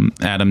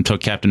Adam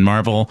took Captain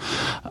Marvel.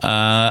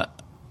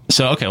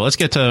 Okay, let's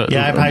get to...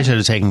 Yeah, I probably should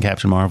have taken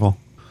Captain Marvel.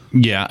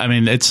 Yeah, I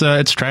mean, it's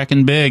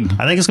tracking big.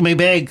 I think it's going to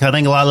be big. I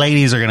think a lot of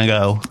ladies are going to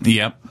go.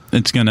 Yep.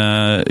 It's going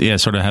to,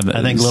 sort of have that.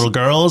 I think little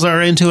girls are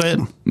into it.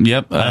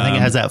 Yep. I think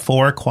it has that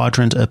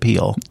 4-quadrant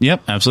appeal.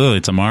 Yep, absolutely.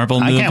 It's a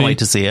Marvel movie. I can't wait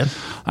to see it.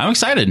 I'm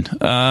excited.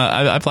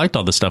 I've liked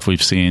all the stuff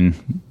we've seen.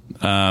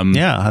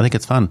 Yeah, I think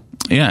it's fun.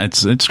 Yeah,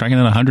 it's tracking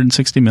at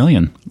 $160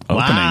 million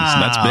openings.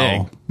 That's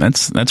Wow. big.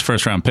 That's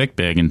first round pick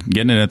big, and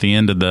getting it at the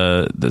end of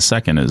the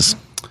second is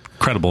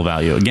incredible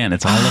value. Again,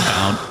 it's all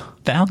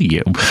about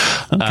value.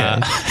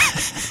 Okay.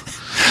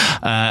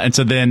 And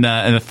so then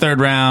in the third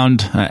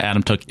round,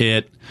 Adam took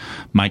It,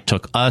 Mike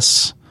took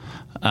Us.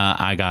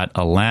 I got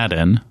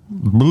Aladdin.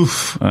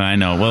 Oof. I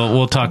know.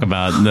 We'll talk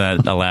about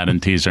that Aladdin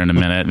teaser in a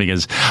minute,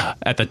 because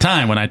at the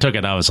time when I took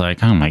it, I was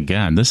like, "Oh my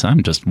god,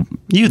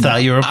 You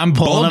thought you were I'm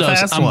pulling a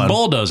fast one.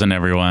 bulldozing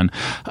everyone."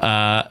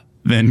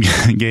 Then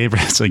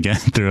Gabriel again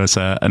threw us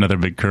another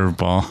big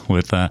curveball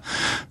with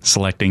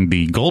selecting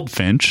the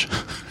Goldfinch.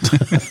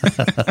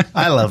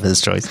 I love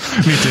his choice.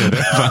 Me too.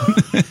 They're fun.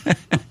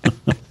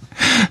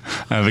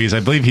 Because I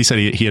believe he said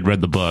he had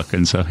read the book,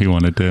 and so he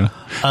wanted to.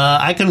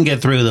 I couldn't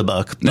get through the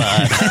book, but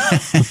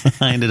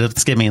I ended up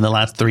skimming the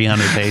last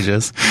 300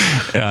 pages.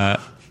 It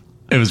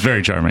was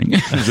very charming.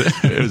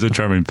 It was a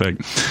charming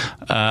pick.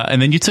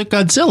 And then you took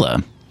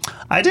Godzilla.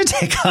 I did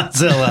take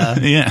Godzilla.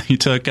 Yeah, you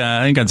took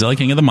Godzilla,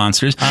 King of the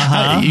Monsters.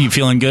 You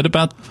feeling good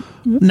about?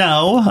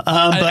 No, but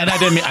I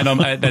didn't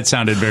mean. That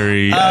sounded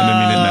very.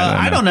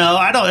 I don't know.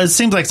 It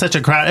seems like such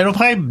a crowd. It'll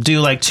probably do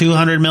like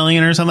 200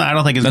 million or something. I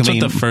don't think it's. That's gonna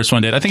what be, the first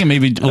one did. I think it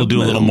maybe will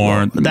do a little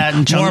more.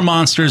 More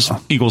monsters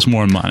equals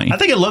more money. I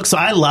think it looks.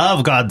 I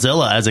love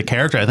Godzilla as a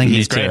character. I think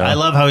he's great. too. I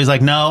love how he's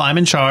like, no, I'm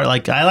in charge.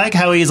 Like, I like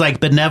how he's like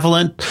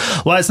benevolent.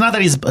 Well, it's not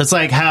that he's. It's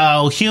like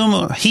how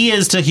he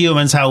is to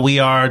humans, how we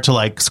are to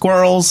like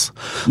squirrels.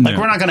 Like,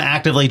 we're not going to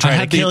actively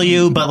try to kill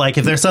you, but like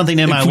if there's something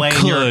in my way,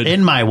 and you're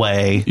in my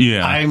way.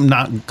 Yeah. I'm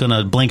not going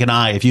to blink an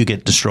eye if you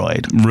get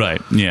destroyed.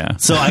 Right. Yeah.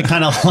 So I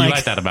kind of like, you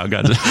like that about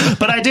Godzilla.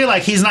 but I do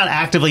like he's not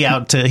actively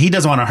out to. He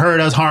doesn't want to hurt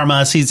us, harm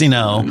us. He's in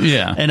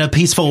a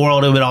peaceful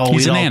world. We'd all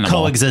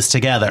coexist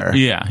together.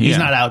 Yeah. He's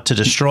not out to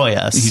destroy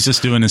us. He's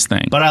just doing his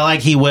thing. But I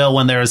like he will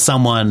when there is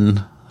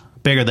someone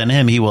bigger than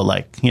him. He will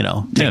take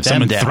them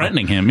someone down.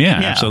 threatening him. Yeah,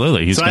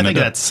 absolutely. He's so I think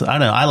that's. I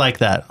don't know. I like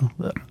that.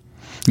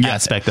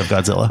 Aspect of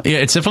Godzilla. Yeah,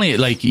 it's definitely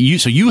like you.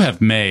 So you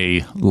have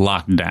May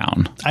locked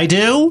down. I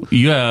do.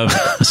 You have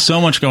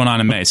so much going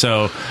on in May.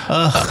 So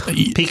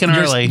peaking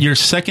early. Your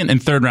second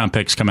and third round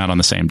picks come out on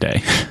the same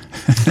day.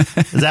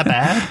 Is that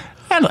bad?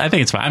 I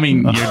think it's fine. I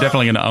mean, you're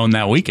definitely going to own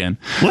that weekend.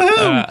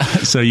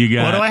 Woohoo! So you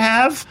got. What do I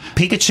have?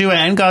 Pikachu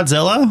and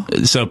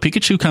Godzilla. So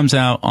Pikachu comes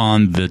out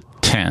on the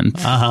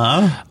 10th.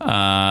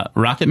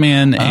 Rocket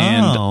Man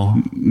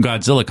and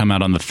Godzilla come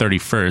out on the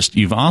 31st.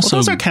 You've also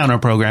those are counter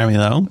programming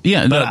though.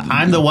 Yeah, but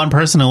I'm the one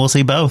person who will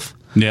see both.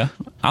 Yeah,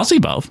 I'll see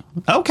both.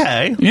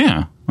 Okay.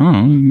 Yeah.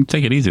 Oh,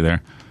 take it easy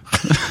there.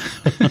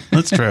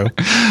 That's true.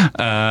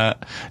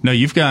 No,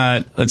 you've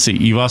got. Let's see.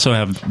 You also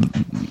have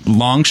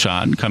Long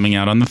Shot coming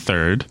out on the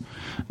 3rd.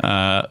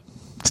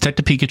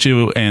 Detective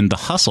Pikachu and The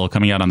Hustle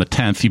coming out on the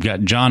 10th. You've got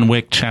John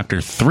Wick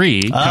Chapter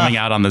 3 coming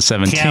out on the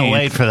 17th. Can't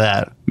wait for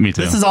that. Me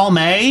too. This is all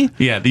May?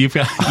 Yeah, you've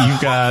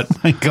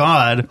got my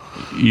God.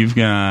 You've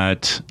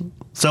got.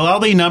 So I'll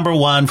be number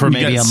one for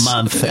maybe a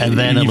month, and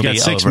then it'll be over.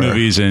 You've got 6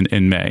 movies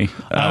in May.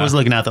 I was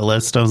looking at the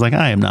list. I was like,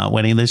 I am not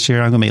winning this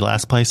year. I'm going to be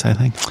last place, I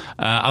think.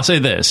 I'll say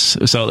this.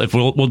 So if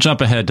we'll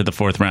jump ahead to the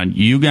 4th round.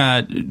 You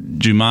got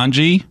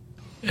Jumanji.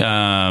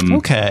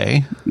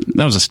 Okay.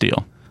 That was a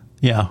steal.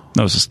 Yeah.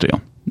 That was a steal.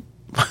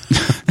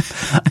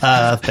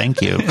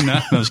 Thank you. No,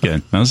 that was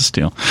good. That was a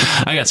steal.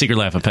 I got Secret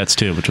Life of Pets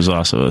too, which was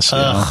also a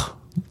steal.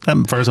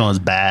 That first one was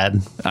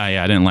bad.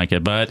 I didn't like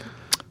it, but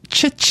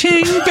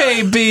cha-ching,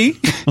 baby.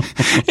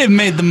 It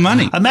made the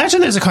money.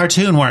 Imagine there's a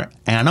cartoon where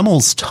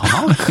animals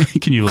talk.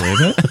 Can you believe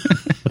it?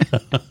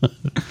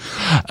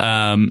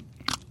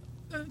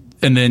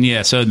 And then,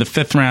 so the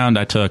 5th round,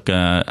 I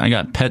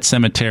got Pet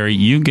Sematary.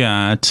 You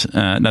got,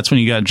 that's when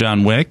you got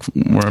John Wick.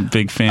 We're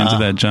big fans of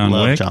that John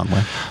Wick. John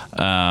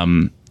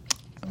Wick.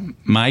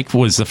 Mike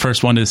was the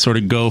first one to sort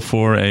of go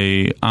for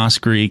a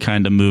Oscar-y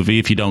kind of movie,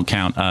 if you don't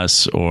count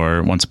Us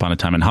or Once Upon a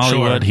Time in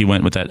Hollywood. Sure. He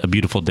went with that A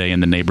Beautiful Day in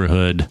the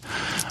Neighborhood,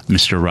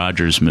 Mr.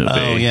 Rogers movie.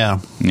 Oh, yeah.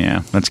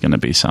 Yeah, that's going to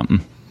be something.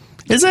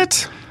 Is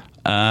it?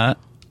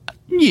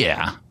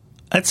 Yeah.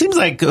 It seems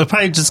like it's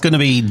probably just going to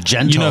be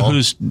gentle. You know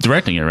who's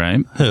directing it,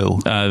 right?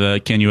 Who?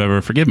 The Can You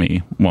Ever Forgive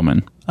Me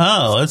woman.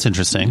 Oh, that's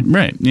interesting.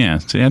 Right? Yeah.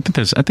 So I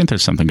think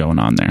there's something going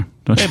on there.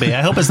 Maybe.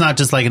 I hope it's not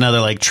just like another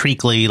like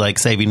treacly like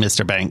Saving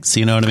Mr. Banks.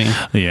 You know what I mean?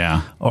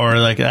 Yeah. Or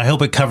like I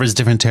hope it covers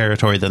different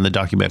territory than the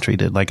documentary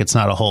did. Like it's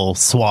not a whole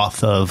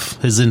swath of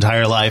his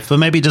entire life, but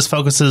maybe just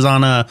focuses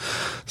on a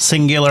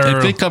singular.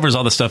 If it covers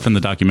all the stuff in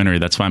the documentary,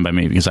 that's fine by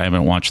me because I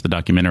haven't watched the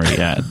documentary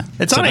yet.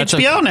 It's on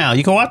HBO now.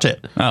 You can watch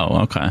it.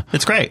 Oh, okay.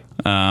 It's great.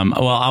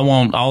 Well, I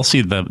won't. I'll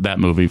see that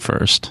movie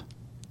first.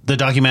 The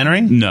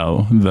documentary?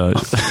 No.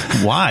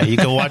 Why? You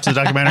can watch the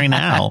documentary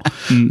now.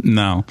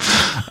 No.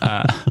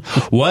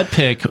 What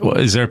pick?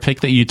 Is there a pick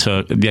that you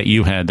took that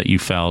you had that you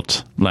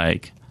felt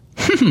like?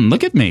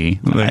 Look at me.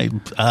 Like,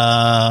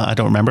 I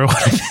don't remember what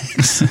I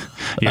picked.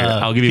 Here,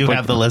 I'll give you.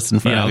 Have the list in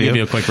front of you. I'll give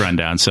you a quick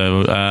rundown.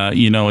 So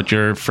you know what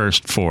your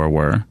first 4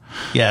 were?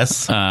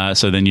 Yes.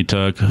 So then you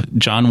took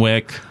John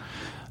Wick.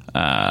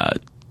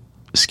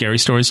 Scary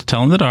Stories to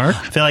Tell in the Dark.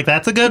 I feel like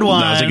that's a good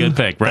one. That was a good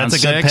pick. Round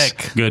That's a good 6,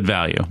 pick. good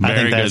value. I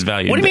Very think good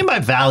value. What do you mean by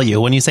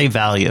value when you say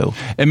value?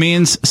 It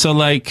means, so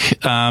like,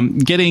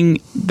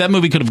 getting, that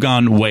movie could have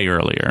gone way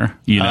earlier,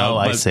 you know? Oh,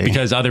 I but see.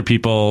 Because other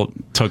people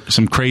took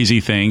some crazy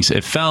things.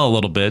 It fell a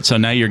little bit, so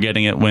now you're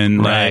getting it when,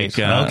 Right.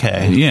 like,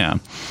 Okay. Yeah.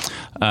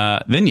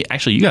 Then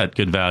you got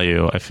good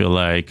value, I feel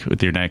like,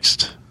 with your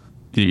next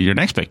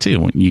pick, too,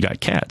 when you got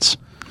Cats.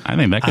 I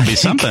think that could be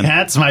something.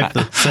 Cats might be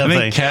I something.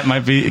 think Cats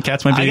might be I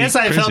guess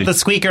I felt crazy. the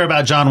squeaker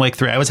about John Wick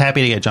 3. I was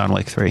happy to get John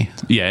Wick 3.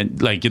 Yeah,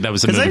 like, that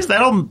was the movie. Because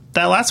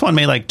that last one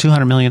made like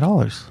 $200 million.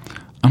 I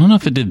I don't know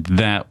if it did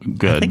that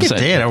good. think it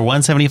did, or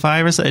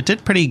 175 or so. It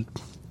did pretty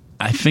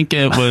I think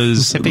it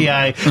was...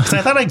 hippie. Because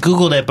I thought I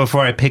Googled it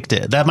before I picked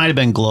it. That might have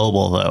been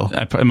global, though.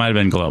 It might have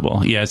been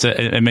global. Yeah,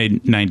 it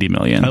made $90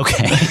 million.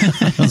 Okay.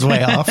 I was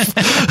way off.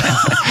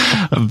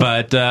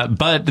 But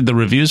the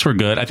reviews were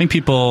good. I think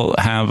people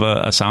have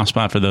a soft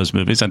spot for those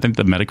movies. I think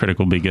the Metacritic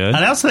will be good. And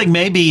I also think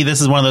maybe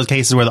this is one of those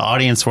cases where the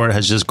audience for it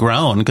has just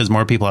grown because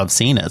more people have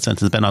seen it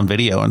since it's been on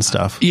video and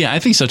stuff. Yeah, I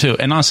think so too.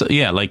 And also,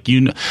 yeah, like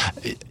you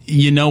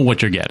know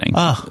what you're getting.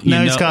 Oh, You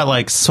now he's know- got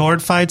like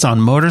sword fights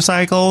on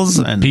motorcycles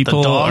and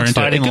People the are dogs into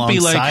it. fighting It could be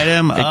alongside like-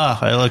 him.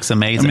 It looks I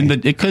amazing.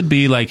 mean, it could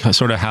be like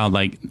sort of how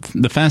like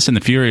the Fast and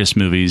the Furious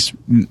movies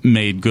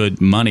made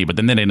good money, but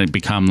then they didn't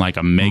become like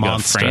a mega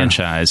Monster.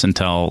 franchise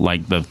until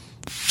like the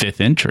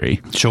 5th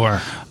entry.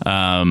 Sure.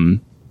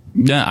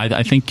 Yeah,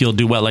 I think you'll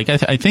do well. Like,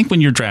 I think when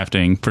you're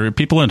drafting for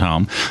people at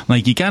home,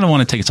 like, you kind of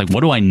want to take, it's like,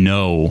 what do I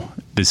know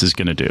this is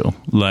going to do?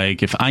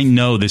 Like, if I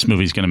know this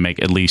movie's going to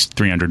make at least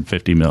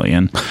 $350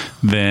 million,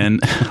 then,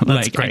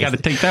 like, crazy. I got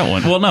to take that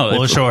one. Well, no.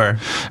 Well, sure.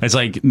 It's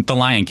like The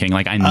Lion King.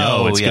 Like, I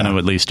know Oh, it's yeah. going to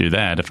at least do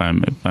that if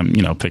I'm,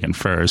 picking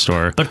first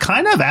or... But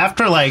kind of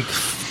after like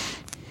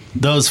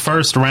those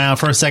second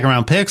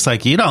round picks,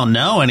 like you don't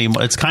know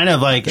anymore. It's kind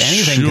of like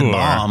anything can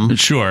bomb.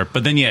 Sure.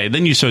 But then,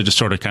 then you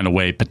sort of kind of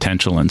weigh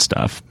potential and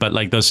stuff. But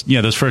like those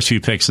first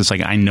few picks, it's like,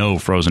 I know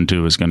Frozen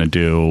 2 is going to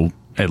do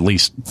at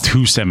least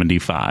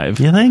 275.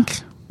 You think?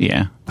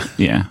 Yeah.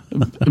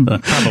 Probably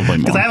more.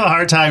 Because I have a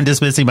hard time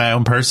dismissing my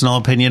own personal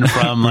opinion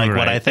from like what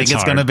Right. I think It's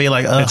it's going to hard. be.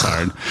 Like, ugh. It's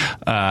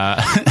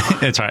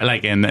hard. It's hard.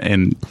 Like,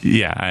 and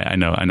yeah, I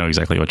know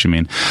exactly what you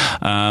mean.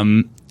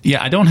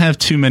 Yeah, I don't have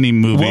too many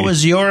movies. What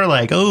was your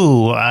like?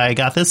 Oh, I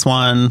got this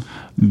one.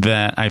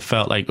 that I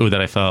felt like,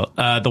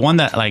 the one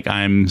that like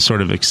I'm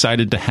sort of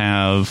excited to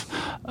have,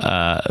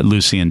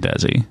 Lucy and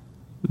Desi.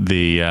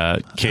 The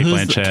Kate Who's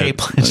Blanchett. Kate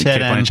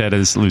Blanchett and- Blanchett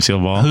is Lucille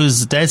Ball.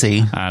 Who's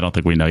Desi? I don't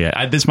think we know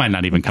yet. This might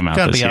not even come out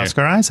Got to this be year.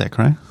 Oscar Isaac,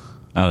 right?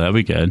 Oh, that'd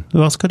be good.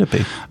 Who else could it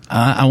be?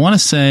 I want to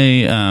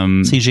say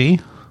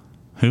CG?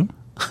 who?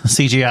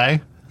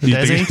 CGI? You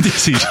Desi? think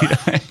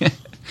CGI?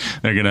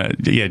 They're gonna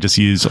just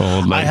use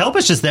old. Like, I hope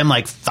it's just them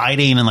like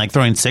fighting and like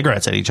throwing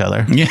cigarettes at each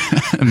other. Yeah,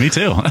 me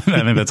too. I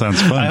think that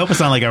sounds fun. I hope it's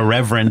not like a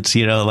reverent,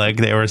 like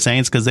they were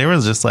saints, because they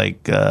was just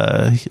like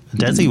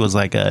Desi was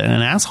like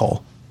an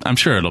asshole, I'm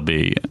sure it'll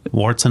be.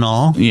 warts and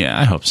all. Yeah,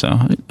 I hope so.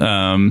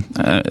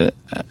 I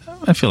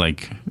feel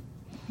like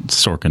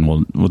Sorkin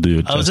will do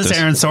it. Oh, is this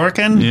justice. Aaron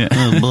Sorkin? Yeah.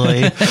 Oh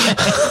boy.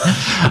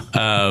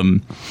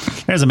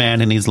 There's a man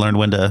who needs to learn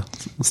when to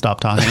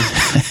stop talking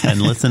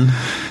and listen.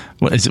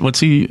 What's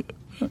he?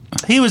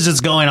 He was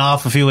just going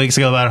off a few weeks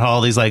ago about how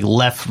all these like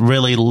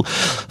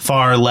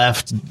far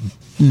left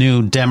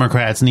new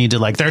Democrats need to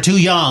they're too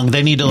young.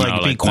 They need to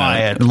be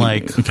quiet and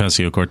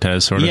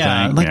Ocasio-Cortez sort of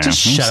Yeah, thing. like, just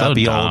shut up,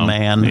 you old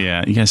man.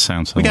 Yeah, you guys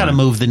sound so. we got to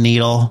move the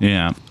needle.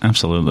 Yeah,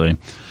 absolutely.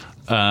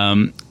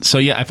 So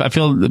yeah, I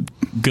feel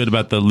good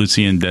about the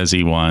Lucy and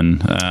Desi one.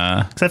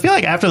 'Cause I feel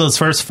like after those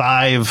first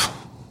 5,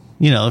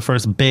 the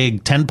first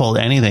big tentpole,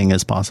 anything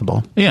is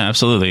possible. Yeah,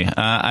 absolutely.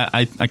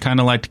 I kind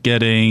of liked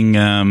getting.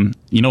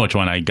 You know which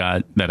one I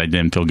got that I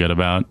didn't feel good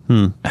about?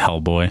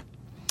 Hellboy.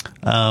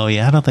 Oh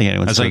yeah, I don't think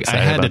anyone's I was so like,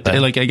 excited about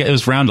that. it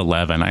was round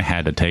 11. I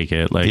had to take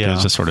it. Like, it Yeah.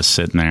 was just sort of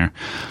sitting there.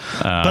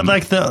 But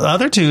like the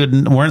other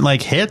two weren't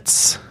like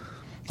hits.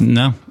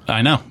 No,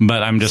 I know,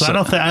 but I'm just. So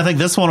I think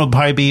this one will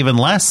probably be even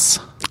less.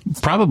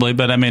 Probably,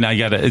 but I mean,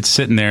 it's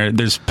sitting there.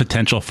 There's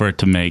potential for it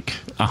to make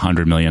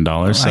 $100 million.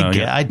 So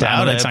I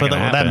doubt it. But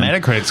that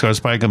Metacritic score is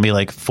probably going to be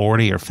like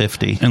 40 or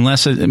 50.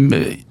 Unless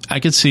I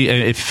could see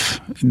if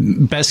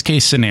best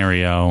case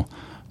scenario,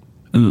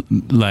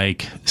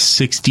 like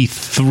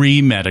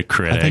 63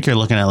 Metacritic. I think you're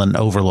looking at an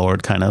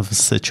Overlord kind of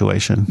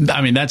situation.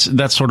 I mean, that's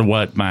sort of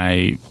what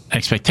my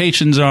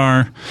expectations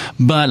are,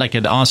 but like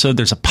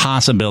there's a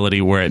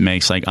possibility where it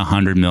makes like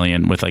 100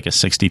 million with like a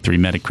 63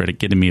 Metacritic,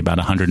 getting me about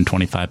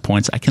 125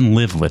 points. I can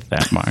live with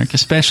that, Mark,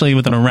 especially in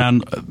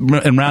round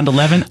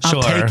 11.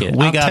 I'll take it.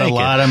 We got a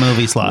lot of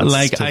movie slots.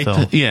 Like to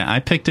fill. I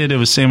picked it. It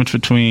was sandwiched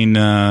between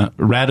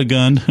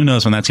Radagund. Who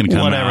knows when that's going to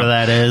come out? Whatever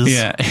that is.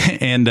 Yeah,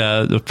 and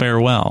the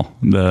Farewell,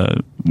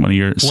 one of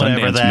your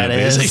Whatever Sundance that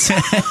movies. is.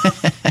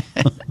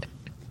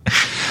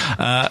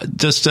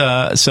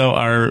 So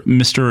our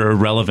Mr.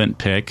 Irrelevant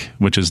pick,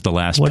 which is the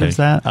last What pick. is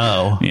that?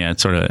 Oh. Yeah,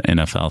 it's sort of an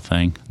NFL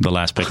thing. The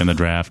last pick in the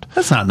draft.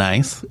 That's not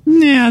nice.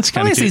 Yeah, it's At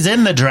kind of least he's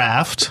in the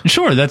draft.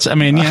 Sure,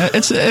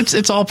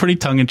 it's all pretty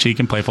tongue in cheek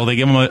and playful. They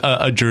give him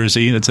a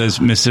jersey that says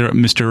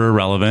Mr.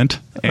 Irrelevant,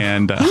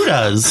 and Who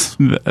does?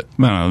 I don't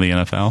know, the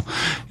NFL,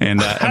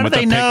 and How do with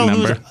they the pick know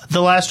who number.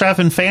 the last draft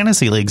in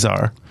fantasy leagues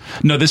are?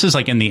 No, this is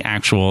like in the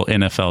actual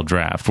NFL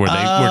draft where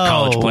where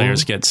college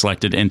players get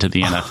selected into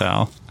the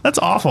NFL. That's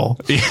awful.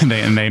 and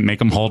they make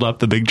them hold up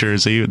the big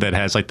jersey that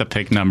has like the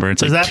pick number.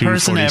 It's Does like that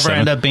person ever 247.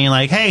 end up being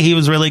like, hey, he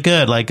was really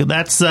good? Like,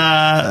 that's,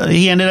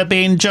 he ended up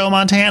being Joe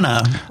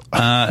Montana.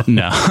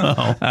 No.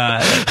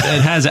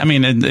 It has,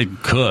 it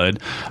could.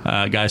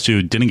 Guys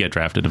who didn't get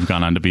drafted have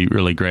gone on to be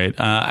really great.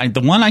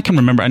 The one I can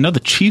remember, I know the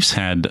Chiefs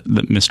had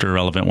the Mr.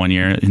 Irrelevant one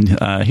year.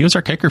 And, he was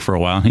our kicker for a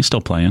while. He's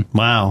still playing.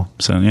 Wow.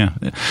 So, yeah,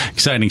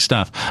 exciting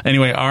stuff.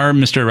 Anyway, our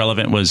Mr.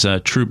 Irrelevant was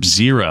Troop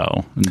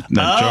Zero.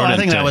 I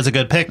think that was a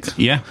good pick.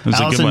 Yeah, it was a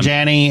good Allison one.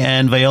 Janney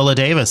and Viola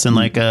Davis in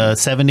like a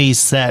 70s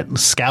set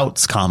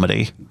Scouts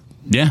comedy.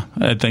 Yeah,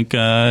 I think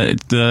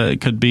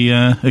it could be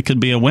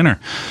a winner.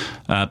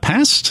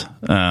 Past,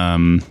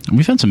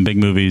 we've had some big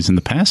movies in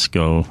the past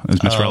go as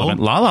Mr. Irrelevant.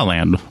 La La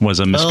Land was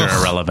a Mr.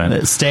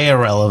 Irrelevant. Stay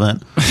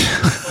irrelevant.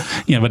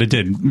 Yeah, but it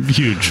did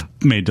huge.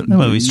 Made the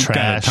movie's got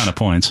trash. a ton of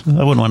points. I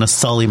wouldn't want to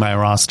sully my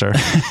roster.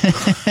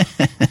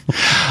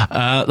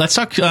 Let's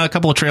talk a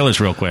couple of trailers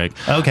real quick.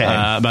 Okay.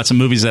 About some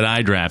movies that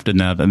I drafted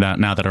now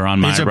that are on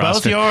my These are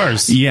roster. both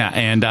yours. Yeah,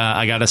 and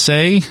I gotta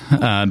say,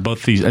 I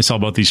saw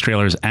both these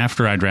trailers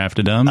after I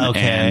drafted them.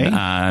 Okay.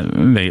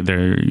 And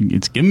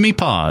it's giving me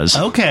pause.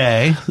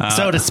 Okay.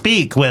 So to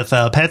speak with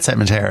Pet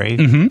Cemetery.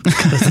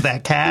 This is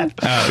that cat.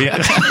 Oh,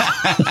 yeah.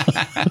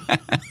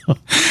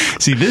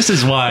 See, this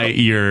is why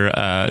you're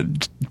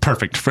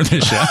perfect for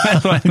this show.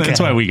 That's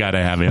why we got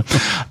to have you.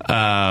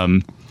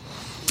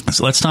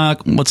 So let's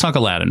talk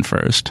Aladdin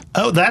first.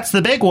 Oh, that's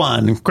the big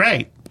one.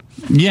 Great.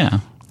 Yeah.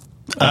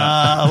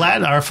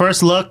 Aladdin, our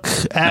first look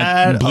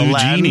at Blue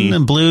Aladdin Genie.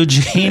 and Blue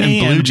Genie.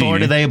 And Blue boy, Genie.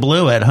 do they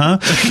blew it, huh?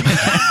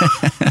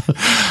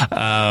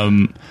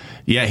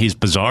 Yeah, he's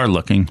bizarre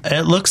looking.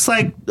 It looks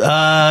like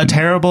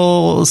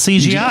terrible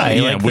CGI.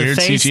 Yeah, like weird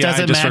the face CGI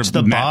doesn't just match sort the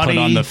of body.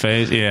 put on the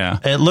face. Yeah.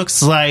 It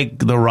looks like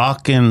The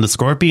Rock and the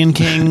Scorpion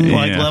King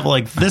Yeah. level.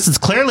 Like, this is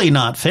clearly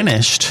not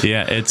finished.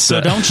 Yeah, it's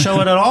So don't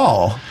show it at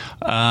all.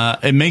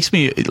 it makes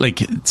me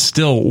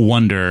still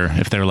wonder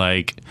if they're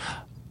like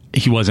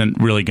he wasn't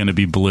really going to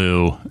be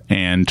blue,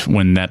 and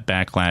when that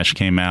backlash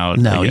came out,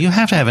 No, you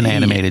have to have an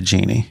animated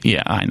genie.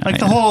 Yeah, I know. Like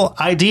the whole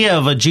idea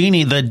of a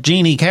genie, the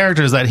genie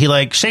character is that he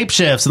like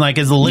shapeshifts and like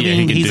is a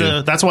living. he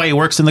can That's why he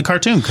works in the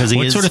cartoon because he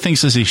what is. sort of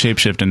things does he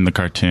shapeshift in the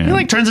cartoon? He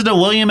like turns into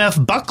William F.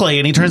 Buckley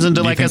and he turns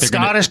into You like a think they're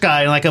gonna- Scottish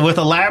guy and like with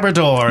a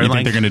Labrador. you And think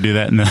like, they're going to do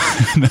that in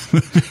the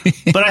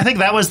movie? but I think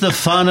that was the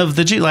fun of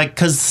the genie, like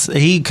because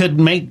he could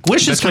make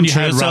wishes That's come when you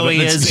true. had So Robin.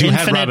 he is You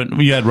infinite.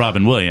 had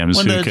Robin Williams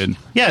when who the- could.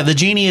 Yeah, the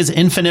genie is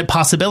infinite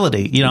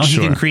possibility. You know,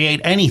 Sure. he can create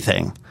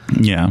anything.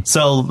 Yeah.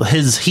 So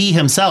he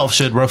himself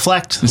should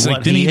reflect It's what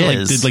like, didn't he he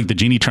is. did the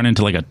genie turn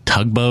into like a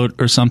tugboat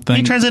or something?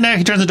 He turns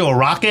into a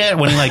rocket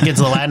when he like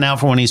gets Aladdin out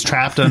for when he's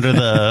trapped in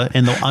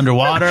the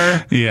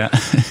underwater. Yeah.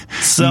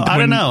 So I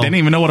don't know. They didn't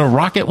even know what a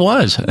rocket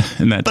was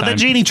in that But time. the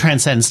genie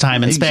transcends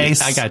time and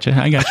space. I got you.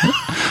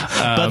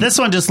 But this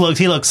one just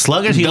he looks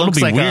sluggish. He that'll looks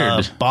be like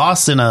weird. a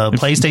boss in a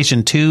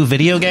PlayStation 2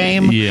 video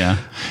game. Yeah.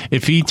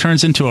 If he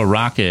turns into a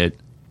rocket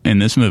in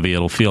this movie,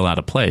 it'll feel out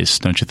of place,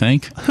 don't you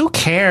think? Who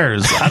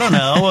cares? I don't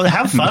know.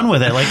 Have fun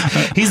with it. Like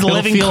he's It'll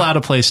living. feel out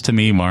of place to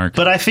me, Mark.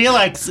 But I feel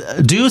like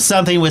do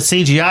something with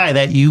CGI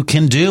that you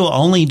can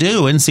only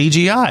do in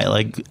CGI.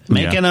 Like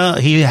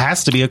he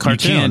has to be a you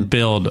cartoon. can't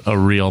build a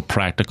real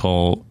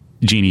practical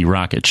genie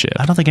rocket ship.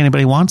 I don't think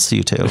anybody wants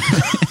you to.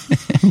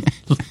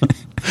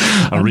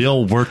 A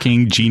real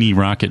working genie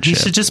rocket He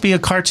ship. should just be a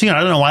cartoon. I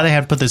don't know why they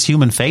have to put this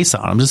human face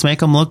on him. Just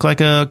make him look like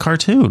a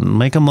cartoon.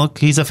 Make him look.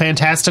 He's a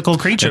fantastical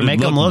creature. It'd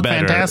Make him look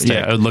better. fantastic.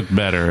 Yeah, it would look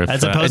better. If,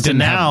 As it opposed to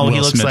didn't have now, Will he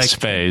looks Smith's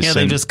like face.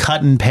 they and- just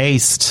cut and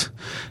paste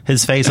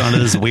his face onto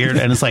this weird,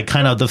 and it's like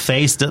kind of the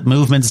face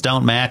movements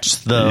don't match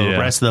the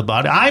rest of the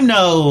body. I'm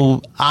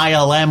no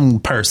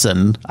ILM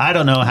person. I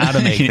don't know how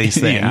to make these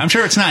things. Yeah, I'm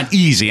sure it's not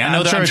easy.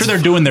 I'm sure they're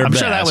doing their I'm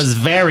best. sure that was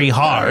very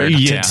hard to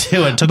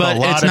do. It took but a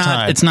lot it's of not,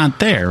 time. It's not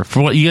there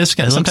for what you guys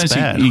got. It looks Sometimes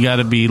bad. you got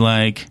to be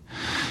like,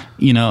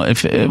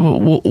 if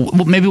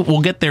maybe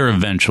we'll get there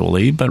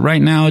eventually, but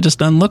right now it just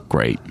doesn't look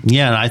great.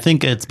 Yeah, I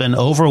think it's been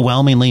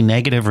overwhelmingly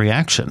negative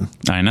reaction.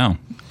 I know.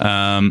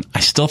 I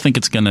still think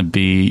it's going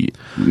to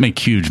make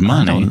huge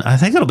money. I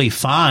think it'll be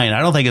fine. I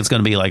don't think it's going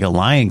to be like a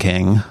Lion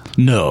King.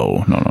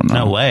 No.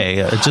 No way.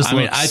 It just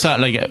looks... I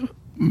thought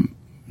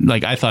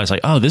it's like,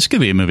 oh, this could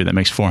be a movie that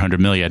makes $400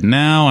 million.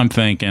 Now I'm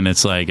thinking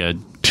it's like a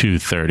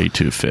 230,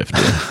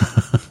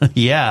 250.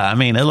 Yeah, I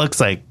mean, it looks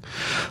like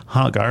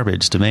hot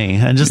garbage to me.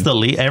 And just all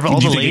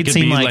the leads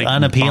seem like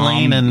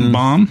unappealing.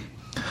 Bomb.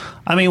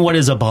 I mean, what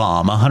is a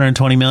bomb?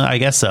 120 million? I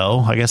guess so.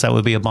 I guess that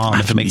would be a bomb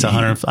if it makes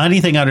 100.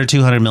 Anything under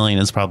 200 million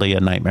is probably a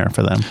nightmare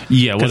for them.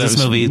 Yeah, well, this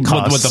movie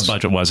costs, what the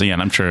budget was. Yeah,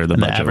 and I'm sure the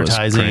budget was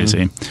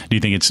advertising. crazy. Do you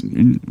think it's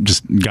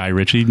just Guy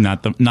Ritchie,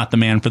 not the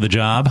man for the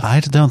job? I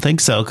don't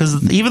think so,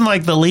 because even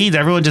like the lead,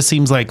 everyone just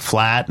seems like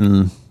flat,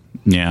 and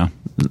Yeah.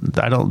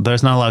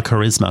 there's not a lot of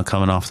charisma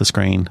coming off the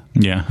screen.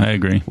 Yeah, I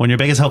agree. When your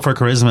biggest hope for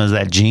charisma is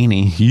that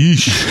genie.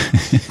 Yeesh.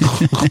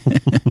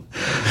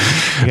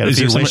 I got a Is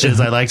there few some- wishes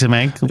I'd like to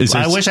make. Is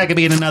there- I wish I could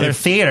be in another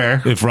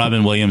theater. If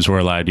Robin Williams were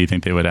alive, do you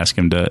think they would ask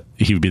him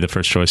he would be the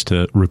first choice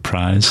to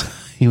reprise?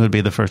 He would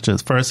be the first.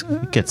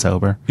 Get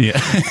sober.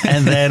 Yeah.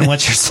 And then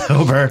once you're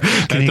sober,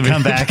 can you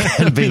come back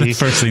and be the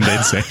first thing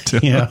they'd say to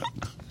him. Yeah.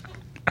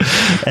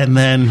 And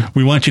then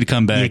We want you to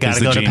come back. You gotta as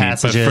the go to genie,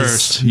 Passages. But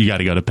first, you got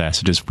to go to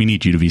Passages. We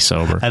need you to be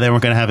sober. and then we're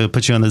going to have it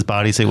put you on this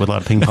bodysuit with a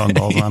lot of ping pong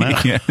balls on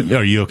it. Yeah.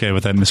 Are you okay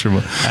with that, Mr.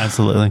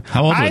 Absolutely.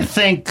 How old I was-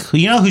 think,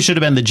 you know who should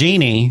have been the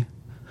genie?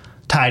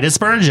 Titus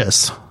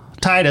Burgess.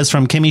 Titus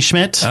from Kimmy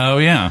Schmidt. Oh,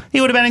 yeah.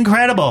 He would have been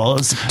incredible.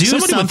 Do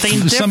Somebody with- something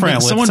different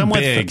with someone someone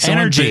big, with someone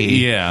energy. big,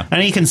 yeah.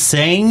 And he can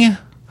sing.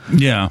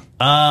 Yeah.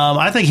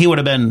 I think he would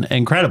have been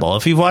incredible.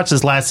 If you've watched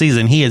this last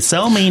season, he is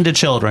so mean to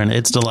children.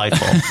 It's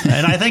delightful.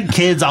 And I think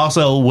kids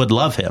also would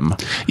love him.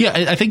 Yeah,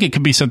 I think it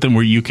could be something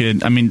where you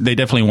could. I mean, they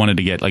definitely wanted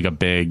to get like a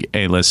big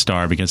A-list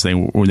star because they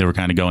were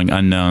kind of going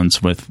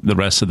unknowns with the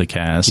rest of the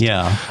cast.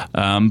 Yeah.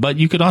 But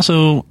you could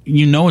also,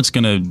 it's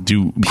going to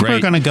do People great. are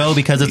going to go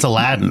because it's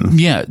Aladdin.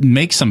 Yeah,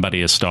 make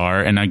somebody a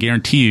star, and I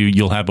guarantee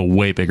you'll have a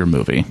way bigger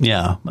movie.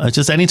 Yeah. It's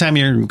just anytime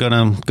you're going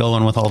to go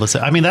in with all this.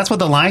 I mean, that's what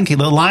The Lion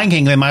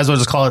King, they might as well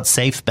just call it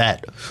safe bet.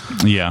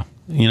 Yeah.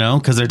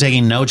 Because they're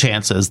taking no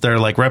chances. They're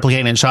like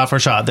replicating it shot for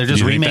shot. They're just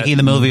Do you think remaking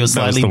that- the movie with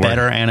that was slightly the word?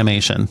 better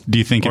animation. Do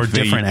you think or if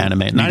they- different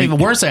animation? do you Not think-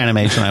 even worse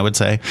animation, I would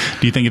say.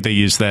 Do you think if they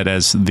used that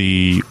as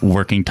the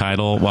working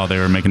title while they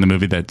were making the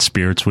movie, that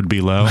spirits would be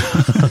low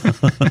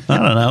I don't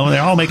know.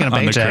 They're all making a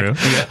on the paycheck.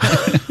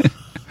 crew?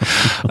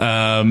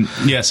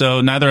 Yeah.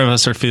 So neither of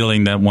us are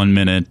feeling that 1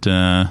 minute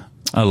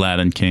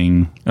Aladdin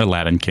King, the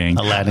Aladdin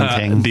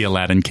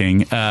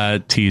King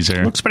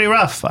teaser. Looks pretty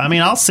rough. I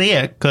mean, I'll see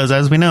it because,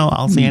 as we know,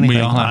 I'll see anything.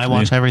 all have I to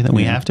watch do. everything.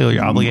 We have to.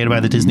 You're obligated by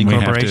the Disney We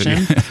have to.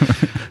 Corporation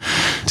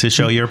to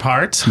show your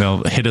part.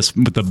 They'll hit us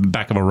with the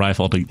back of a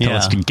rifle to tell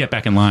us to get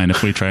back in line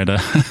if we try to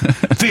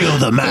Feel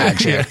the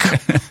magic.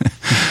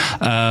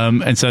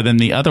 And so then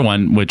the other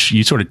one, which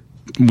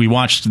we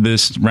watched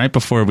this right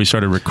before we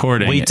started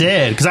recording. We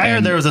did, because I heard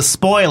And there was a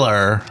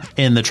spoiler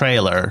in the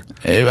trailer.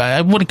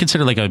 I wouldn't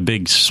consider it like a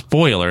big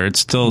spoiler. It's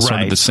still sort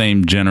Right. of the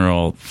same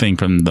general thing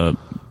from the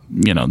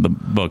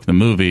book, the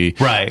movie.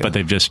 Right. But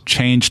they've just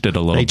changed it a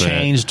little They bit.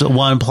 changed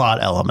one plot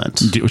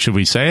element. Should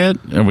we say it?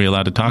 Are we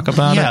allowed to talk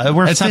about it? Yeah,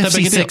 we're It's not that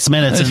big a deal. 56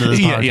 minutes into this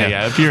Yeah,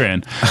 podcast. if you're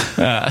in.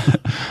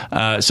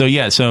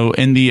 So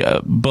in the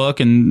book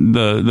and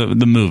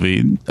the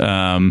movie,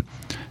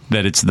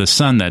 that it's the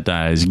son that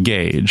dies,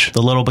 Gage.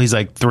 He's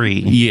like 3.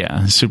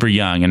 Yeah, super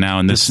young. And now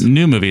in this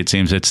new movie, it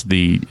seems it's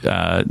the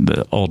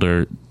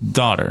older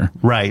daughter,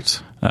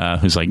 Right.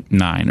 who's like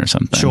 9 or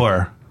something.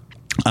 Sure.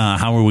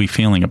 How are we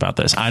feeling about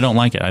this? I don't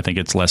like it. I think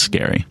it's less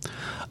scary.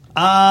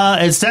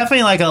 It's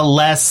definitely like a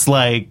less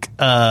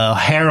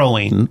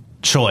harrowing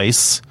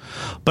choice.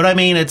 But I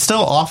mean, it's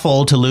still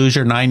awful to lose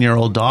your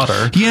 9-year-old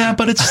daughter. Yeah,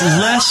 but it's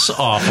less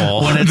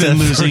awful When it's than a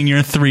losing your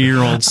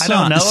 3-year-old I son.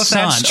 don't know if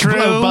that's true.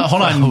 But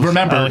hold on.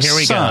 Remember, Oh, here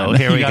we son. go.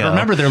 Here You we gotta go.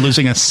 remember they're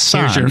losing a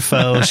son. Here's your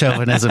faux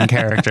chauvinism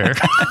character.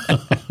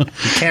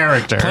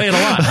 Play it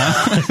a lot,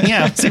 huh?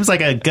 Yeah, it seems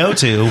like a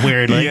go-to,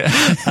 weirdly.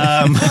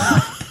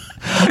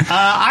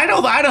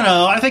 I don't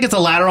know. I think it's a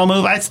lateral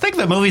move. I think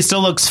the movie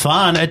still looks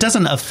fun. It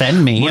doesn't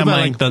offend me. What I'm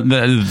about like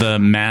the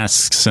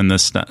masks and the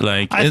stuff?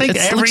 Like, I think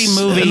every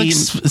movie-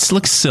 it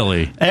looks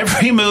silly.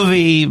 every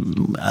movie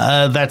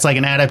that's like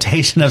an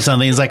adaptation of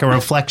something is like a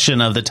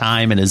reflection of the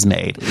time it is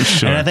made.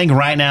 Sure. And I think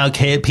right now,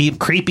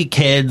 creepy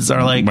kids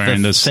are like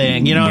Wearing the this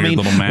thing. You know what I weird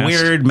mean? little mask.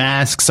 Weird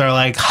masks are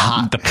like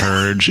hot. The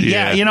Purge.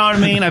 Yeah, you know what I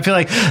mean? I feel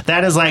like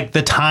that is like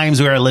the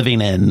times we are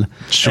living in.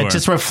 Sure. It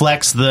just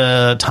reflects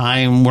the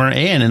time we're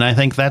in, and I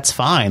think that's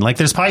fine. Like,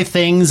 there's probably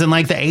things in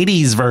like the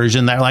 80s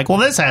version that are like, well,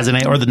 this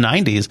hasn't, or the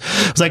 90s.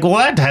 It's like, well,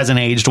 that hasn't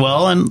aged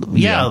well, and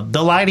yeah.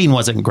 The lighting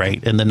wasn't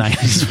great in the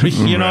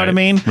 90s. You know what I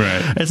mean?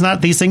 Right. It's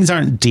not, these things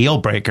aren't deal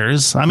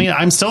breakers. I mean,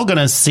 I'm still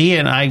gonna see it.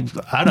 And I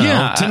don't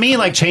know. To me,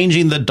 like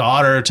changing the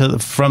daughter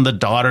from the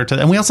daughter to,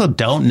 and we also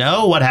don't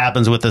know what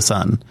happens with the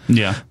son.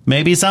 Yeah.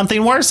 Maybe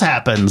something worse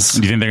happens.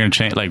 Do you think they're going to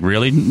change, like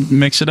really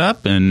mix it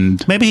up?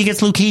 And Maybe he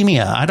gets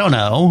leukemia. I don't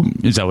know.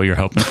 is that what you're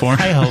hoping for?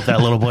 I hope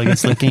that little boy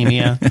gets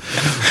leukemia.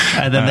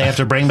 And then they have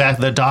to bring back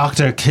the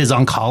doctor. His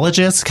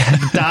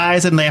oncologist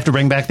dies, and they have to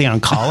bring back the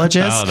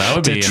oncologist. Oh, that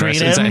would to be treat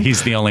interesting. him.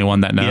 He's the only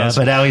one that Yeah, knows.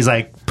 but now he's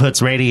like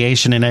puts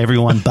radiation in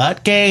everyone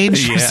but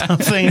Gage or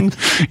something.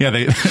 Yeah,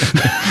 they're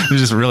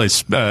just really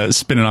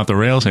spinning off the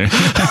rails here.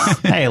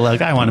 Hey,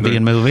 look, I want to be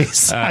in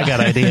movies. I got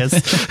ideas.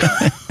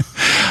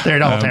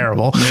 They're all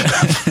terrible.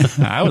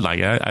 I would like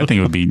it. I think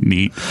it would be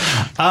neat.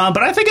 But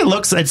I think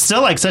it's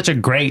still like such a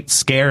great,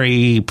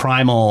 scary,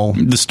 primal.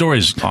 The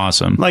story's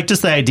awesome. Like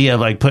just the idea of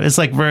like, it's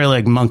like very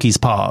like monkey's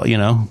paw, you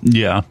know?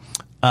 Yeah.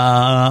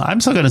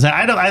 I'm still going to say,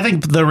 I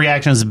think the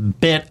reaction is a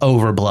bit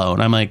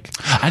overblown. I'm like,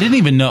 I didn't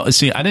even know.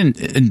 See, I didn't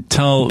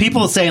until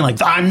people saying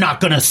like, I'm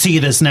not going to see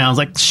this now. It's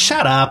like,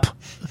 shut up.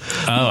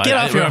 Get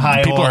off your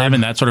high People horse.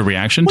 having that sort of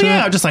reaction to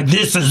Yeah, it. just like,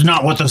 this is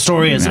not what the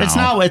story is. No. It's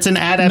not. It's an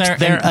adapt.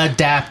 They're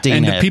adapting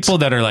and it. the people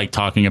that are like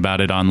talking about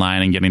it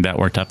online and getting that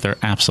worked up, they're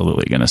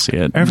absolutely going to see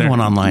it. Everyone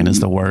online is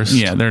the worst.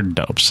 Yeah, they're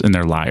dopes and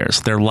they're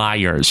liars. They're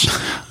liars.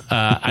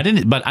 I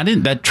didn't.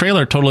 That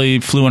trailer totally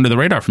flew under the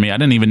radar for me. I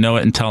didn't even know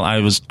it until I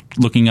was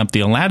looking up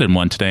the Aladdin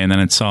one today, and then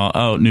it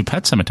saw new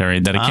Pet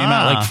Sematary that it came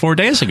out like 4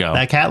 days ago.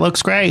 That cat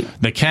looks great.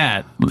 The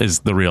cat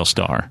is the real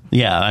star.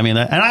 Yeah, I mean,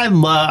 and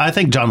I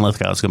think John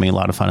Lithgow is going to be a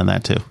lot of fun in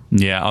that too.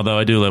 Yeah, although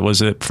I do.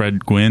 Was it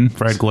Fred Gwynn?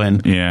 Fred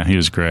Gwynn. Yeah, he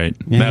was great.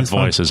 Yeah, that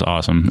voice is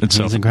awesome. It's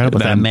He's incredible.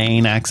 That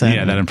Maine accent.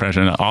 Yeah, that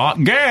impression. Oh,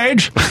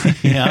 Gage.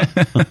 Yeah,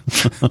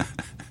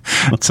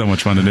 It's so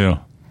much fun to do.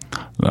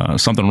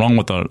 Something wrong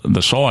with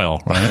the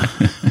soil, right?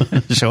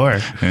 sure.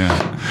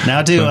 Yeah.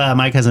 Now do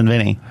My Cousin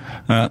Vinny.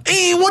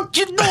 Hey, what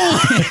you doing?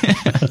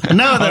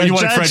 No, the you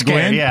want judge Fred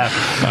Gwynn?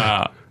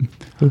 Yeah,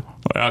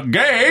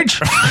 Gage.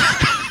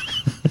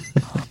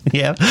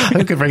 yeah.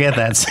 Who could forget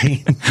that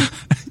scene?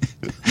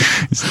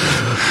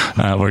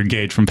 Where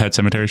Gage from Pet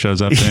Sematary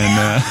shows up in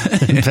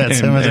Pet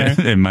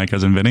Sematary. in My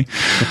Cousin Vinny.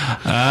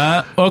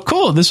 Well,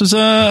 cool. This was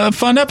a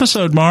fun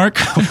episode, Mark.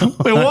 It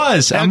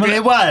was.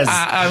 It was.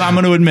 I'm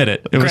going to admit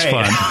it. It was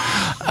Great.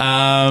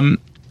 fun.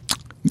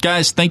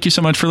 Guys, thank you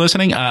so much for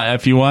listening.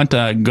 If you want,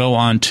 go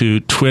on to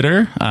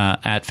Twitter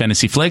at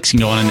Fantasy Flicks. You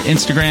can go on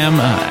Instagram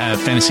at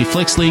Fantasy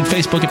Flicks League,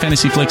 Facebook at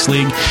Fantasy Flicks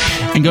League,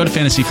 and go to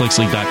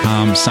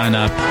fantasyflicksleague.com, sign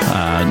up,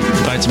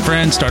 invite some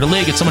friends, start a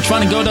league. It's so much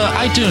fun. And go to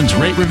iTunes,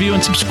 rate, review,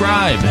 and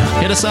subscribe.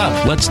 Hit us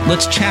up.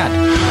 Let's chat.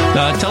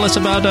 Tell us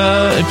about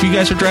if you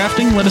guys are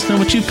drafting. Let us know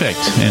what you picked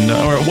and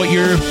or what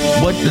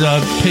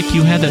pick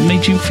you had that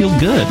made you feel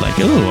good. Like,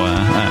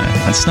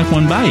 I snuck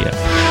one by you.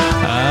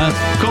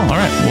 Cool. All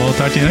right. We'll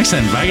talk to you next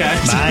time. Bye,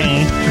 guys.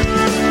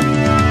 Bye.